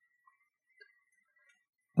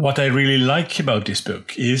 What I really like about this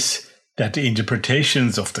book is that the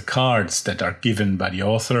interpretations of the cards that are given by the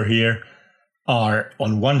author here are,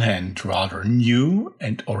 on one hand, rather new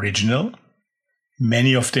and original.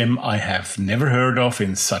 Many of them I have never heard of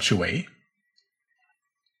in such a way.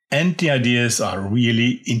 And the ideas are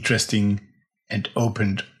really interesting and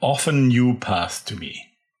opened often new paths to me.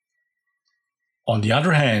 On the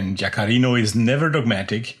other hand, Iaccarino is never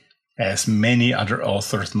dogmatic, as many other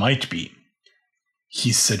authors might be.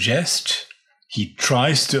 He suggests, he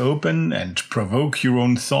tries to open and provoke your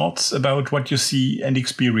own thoughts about what you see and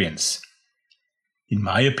experience. In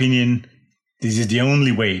my opinion, this is the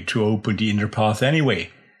only way to open the inner path anyway,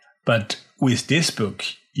 but with this book,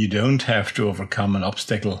 you don't have to overcome an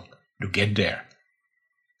obstacle to get there.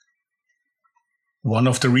 One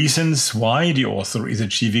of the reasons why the author is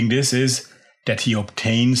achieving this is that he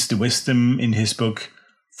obtains the wisdom in his book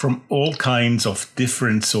from all kinds of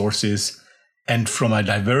different sources and from a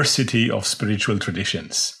diversity of spiritual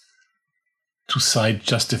traditions. To cite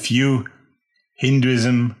just a few,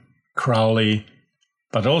 Hinduism, Crowley,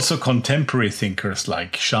 but also contemporary thinkers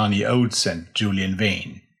like Shani Oates and Julian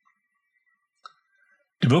Vane.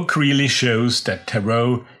 The book really shows that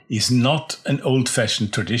tarot is not an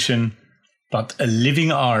old-fashioned tradition, but a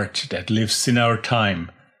living art that lives in our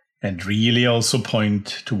time and really also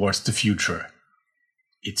point towards the future.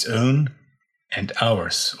 Its own and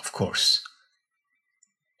ours, of course.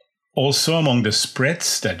 Also, among the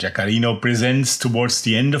spreads that Iaccarino presents towards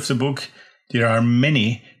the end of the book, there are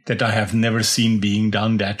many that I have never seen being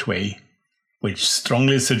done that way, which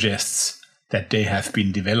strongly suggests that they have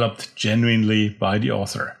been developed genuinely by the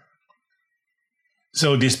author.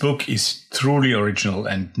 So this book is truly original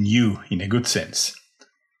and new in a good sense.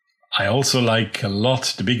 I also like a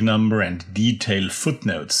lot the big number and detailed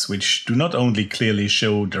footnotes, which do not only clearly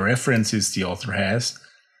show the references the author has,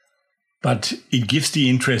 but it gives the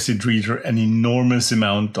interested reader an enormous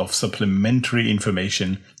amount of supplementary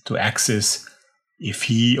information to access if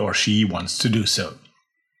he or she wants to do so.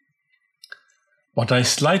 What I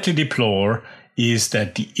slightly deplore is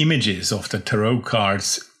that the images of the tarot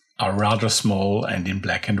cards are rather small and in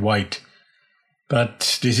black and white.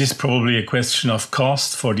 But this is probably a question of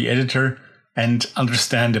cost for the editor and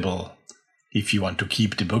understandable if you want to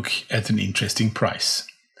keep the book at an interesting price.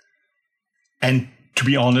 And to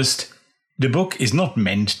be honest, the book is not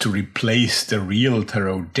meant to replace the real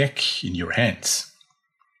tarot deck in your hands.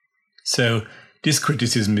 So this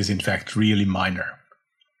criticism is in fact really minor.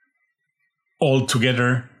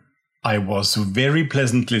 Altogether, I was very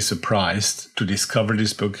pleasantly surprised to discover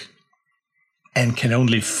this book and can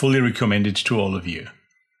only fully recommend it to all of you.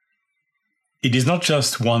 It is not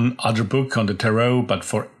just one other book on the tarot, but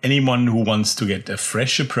for anyone who wants to get a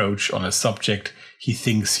fresh approach on a subject he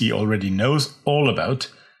thinks he already knows all about,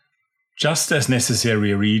 just as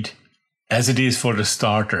necessary a read as it is for the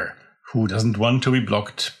starter who doesn't want to be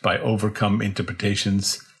blocked by overcome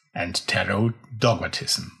interpretations and tarot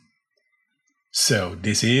dogmatism. So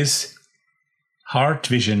this is Heart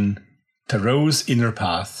Vision, Tarot's Inner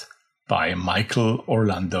Path by Michael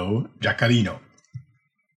Orlando Iaccarino.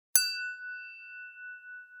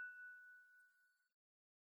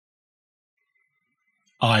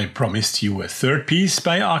 I promised you a third piece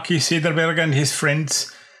by Aki Cederberg and his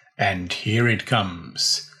friends, and here it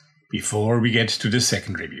comes, before we get to the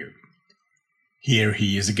second review. Here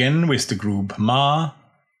he is again with the group Ma,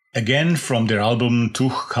 again from their album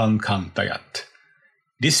Tuhkan Kantayat.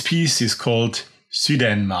 This piece is called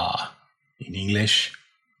Südenmaa, in English,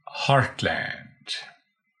 Heartland.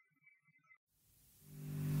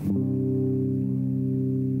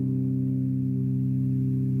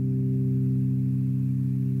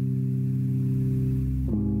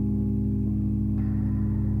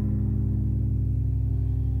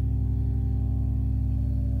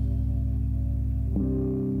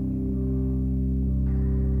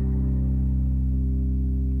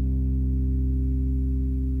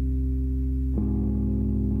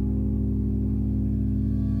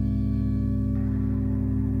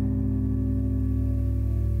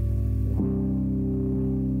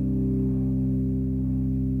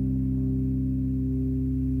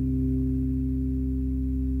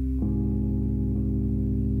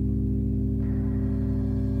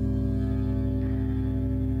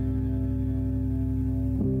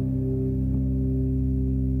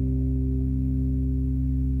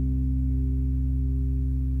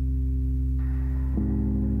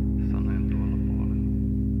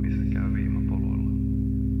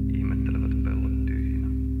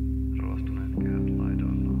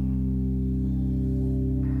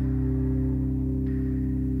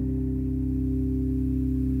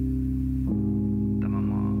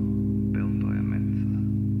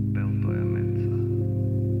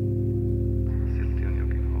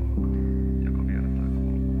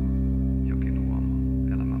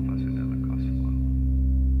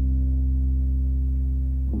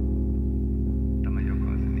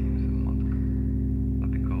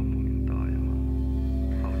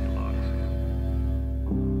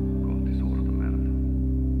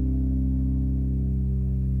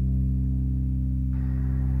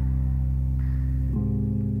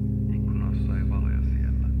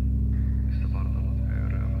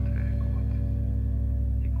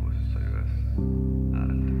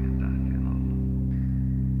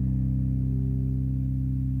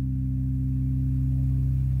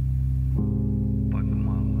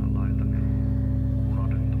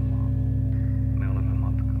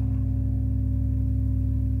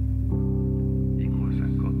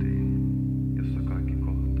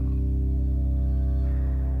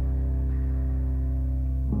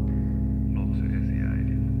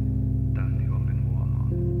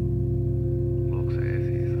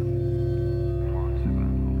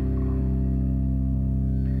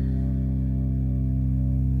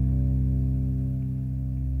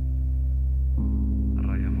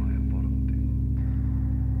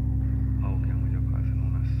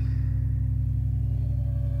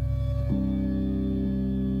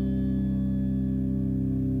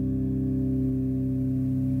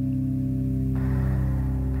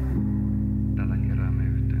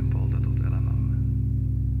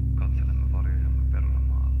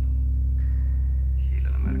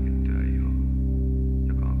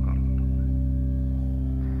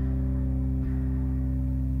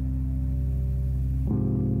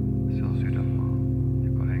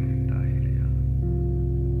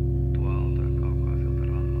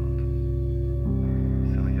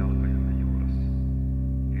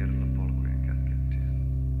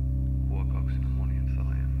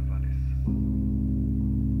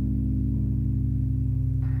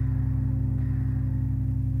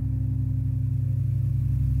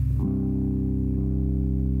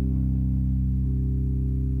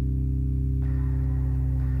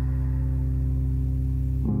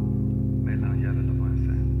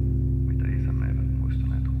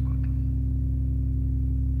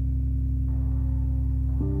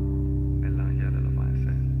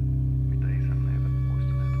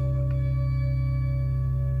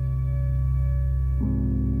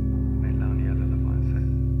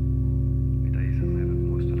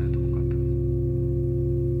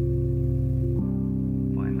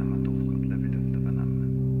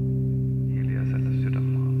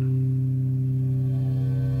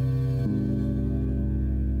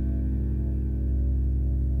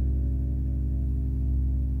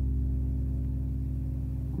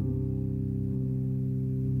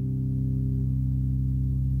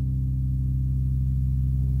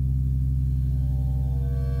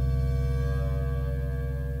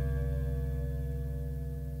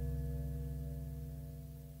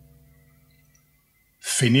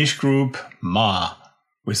 Finnish group Ma,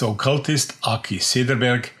 with occultist Aki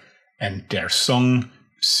Cederberg and their song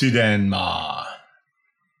Sydänmaa.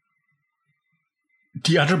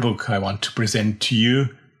 The other book I want to present to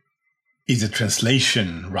you is a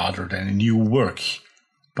translation rather than a new work,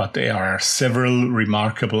 but there are several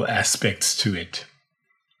remarkable aspects to it.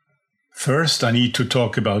 First, I need to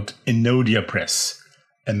talk about Enodia Press,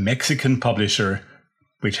 a Mexican publisher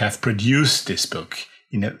which have produced this book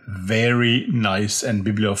in a very nice and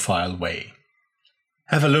bibliophile way.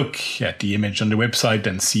 Have a look at the image on the website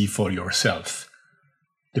and see for yourself.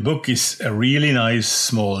 The book is a really nice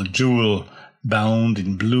small jewel bound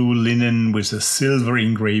in blue linen with a silver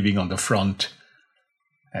engraving on the front.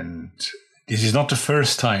 And this is not the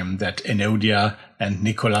first time that Enodia and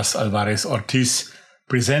Nicolas Alvarez Ortiz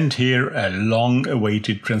present here a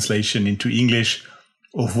long-awaited translation into English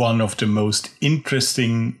of one of the most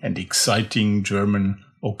interesting and exciting German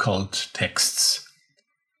occult texts.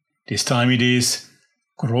 This time it is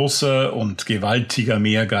Großer und gewaltiger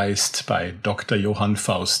Meergeist by Dr. Johann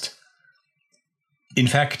Faust. In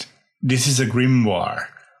fact, this is a grimoire,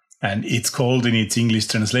 and it's called in its English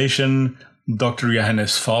translation Dr.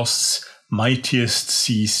 Johannes Faust's Mightiest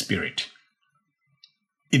Sea Spirit.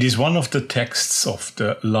 It is one of the texts of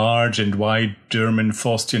the large and wide German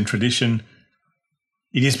Faustian tradition.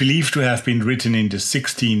 It is believed to have been written in the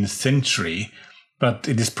 16th century, but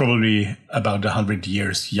it is probably about 100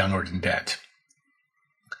 years younger than that.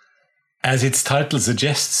 As its title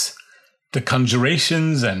suggests, the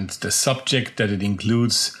conjurations and the subject that it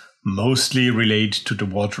includes mostly relate to the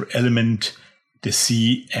water element, the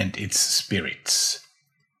sea and its spirits.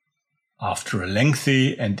 After a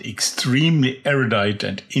lengthy and extremely erudite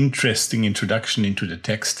and interesting introduction into the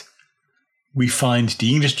text, we find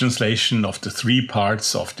the English translation of the 3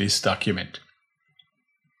 parts of this document.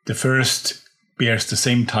 The first bears the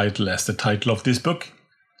same title as the title of this book.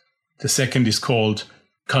 The second is called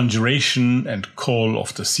Conjuration and Call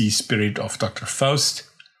of the Sea Spirit of Dr. Faust.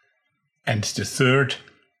 And the third,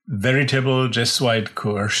 Veritable Jesuit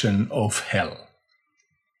Coercion of Hell.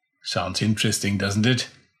 Sounds interesting, doesn't it?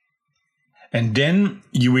 And then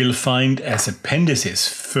you will find as appendices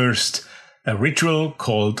first a ritual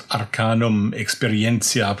called Arcanum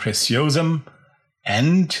Experientia Preciosum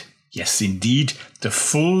and, yes indeed, the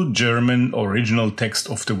full German original text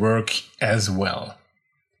of the work as well.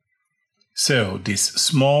 So this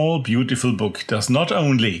small beautiful book does not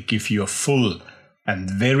only give you a full and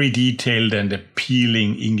very detailed and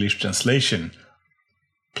appealing English translation,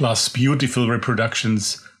 plus beautiful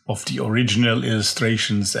reproductions of the original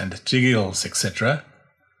illustrations and jiggles, etc.,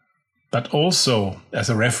 but also as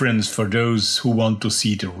a reference for those who want to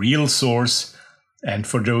see the real source and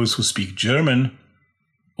for those who speak German,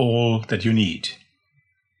 all that you need.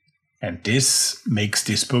 And this makes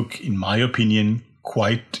this book, in my opinion,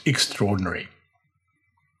 quite extraordinary.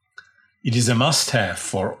 It is a must-have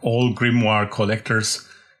for all grimoire collectors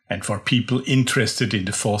and for people interested in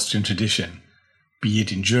the Faustian tradition, be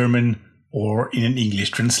it in German or in an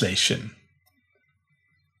English translation.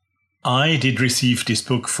 I did receive this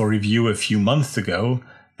book for review a few months ago,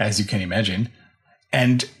 as you can imagine,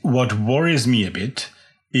 and what worries me a bit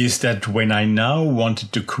is that when I now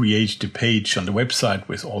wanted to create the page on the website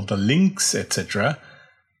with all the links, etc.,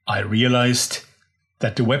 I realized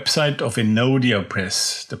that the website of Enodia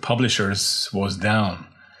Press, the publishers, was down,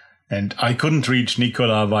 and I couldn't reach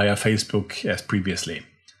Nicola via Facebook as previously.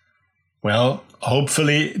 Well,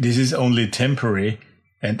 hopefully this is only temporary,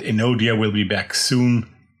 and Enodia will be back soon.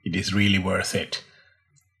 It is really worth it.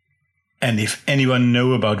 And if anyone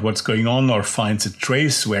knows about what's going on or finds a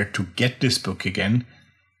trace where to get this book again,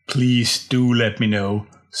 please do let me know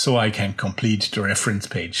so I can complete the reference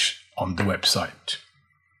page on the website.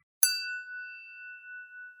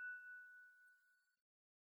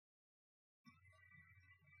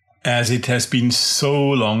 As it has been so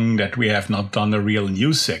long that we have not done a real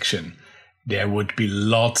news section, there would be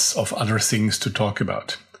lots of other things to talk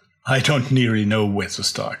about. I don't nearly know where to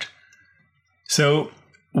start. So,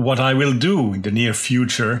 what I will do in the near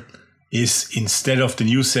future is, instead of the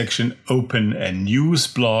news section, open a news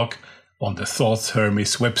blog on the Thoth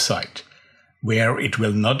Hermes website, where it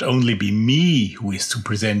will not only be me who is to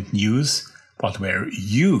present news, but where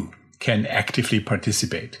you can actively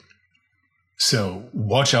participate. So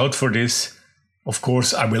watch out for this. Of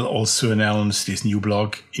course, I will also announce this new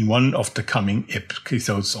blog in one of the coming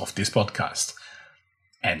episodes of this podcast.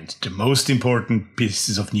 And the most important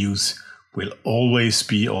pieces of news will always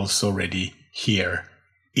be also ready here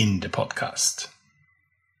in the podcast.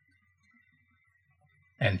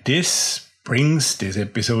 And this brings this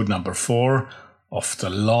episode number 4 of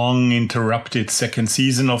the long interrupted second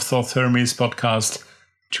season of Thoth Hermes podcast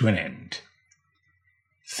to an end.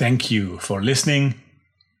 Thank you for listening.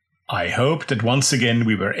 I hope that once again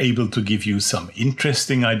we were able to give you some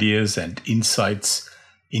interesting ideas and insights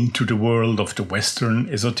into the world of the Western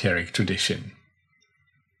esoteric tradition.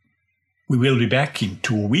 We will be back in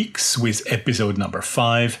 2 weeks with episode number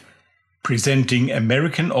 5, presenting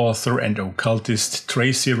American author and occultist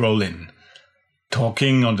Tracy Rowlin,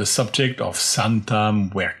 talking on the subject of Santa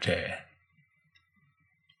Muerte.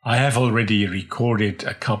 I have already recorded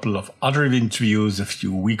a couple of other interviews a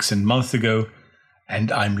few weeks and months ago,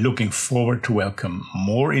 and I'm looking forward to welcome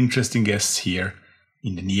more interesting guests here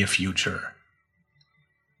in the near future.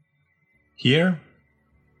 Here,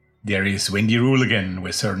 there is Wendy Rule again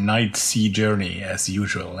with her night sea journey as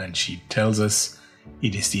usual, and she tells us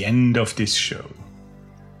it is the end of this show.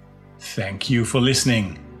 Thank you for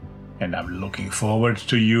listening, and I'm looking forward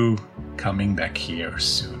to you coming back here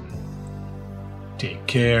soon. Take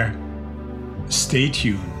care, stay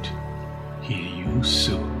tuned, hear you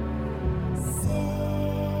soon.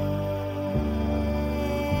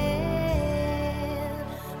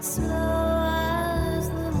 Slow as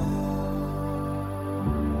the moon,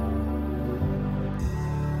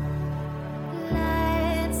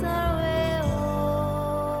 lights our way home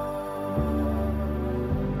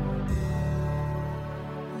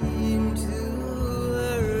into a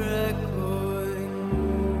echoing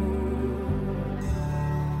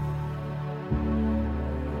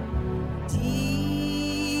deep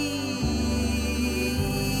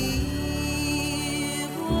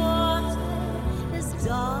water is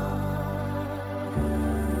dark.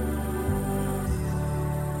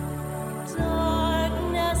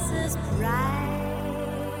 Darkness is bright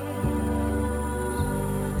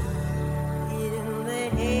in the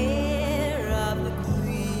hair of the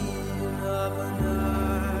queen of the night.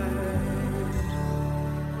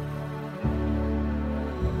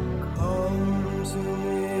 Come to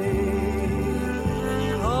me,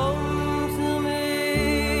 come to me,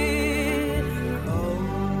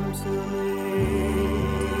 come to me,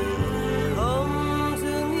 come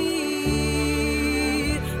to me,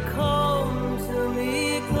 come to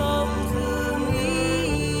me, come to me,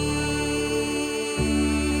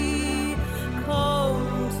 come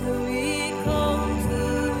to me, come to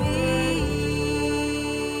me.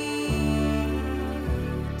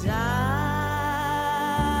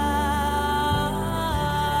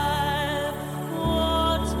 Dark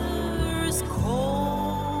waters cold,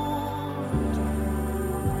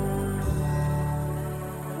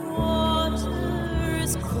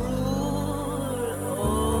 waters cruel,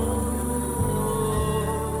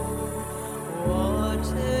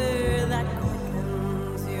 water that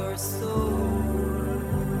quickens your soul.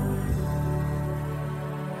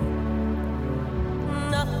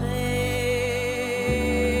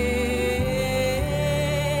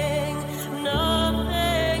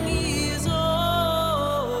 Nothing is all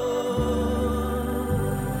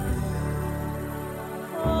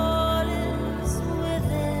is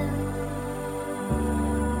within.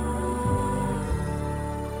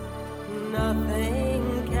 Nothing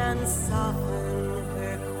can soften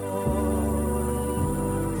her core.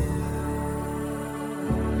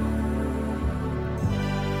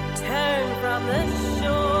 Turn from the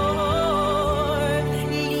shore,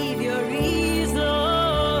 leave your reason,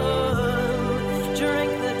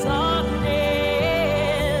 drink the darkness,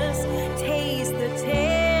 taste the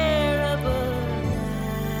terrible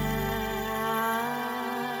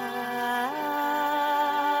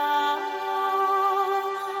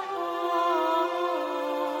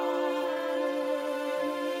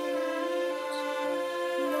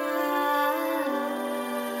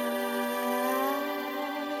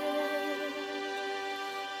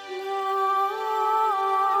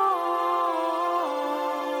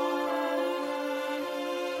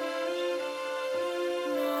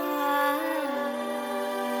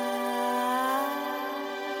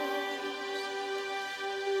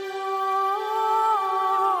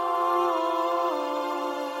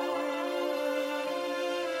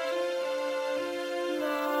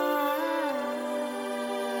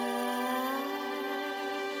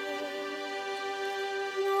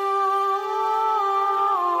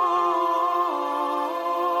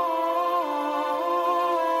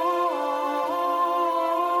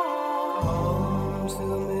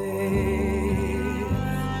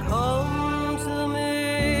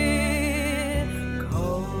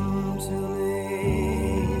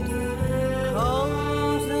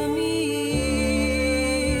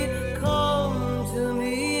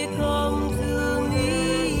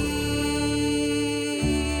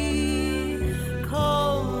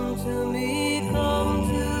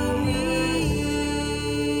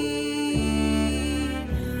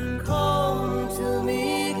to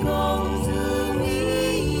me.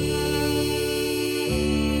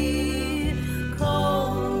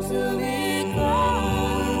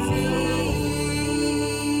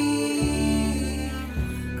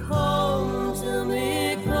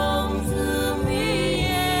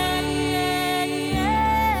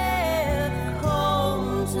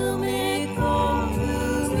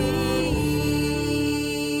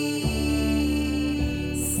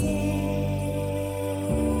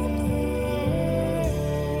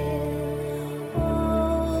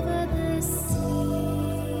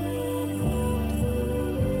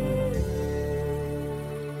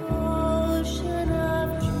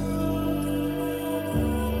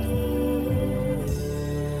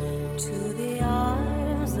 to the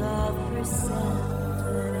arms of Persephone,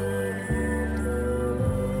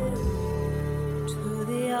 to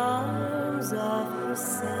the arms of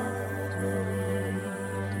Persephone,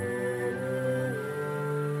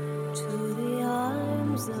 to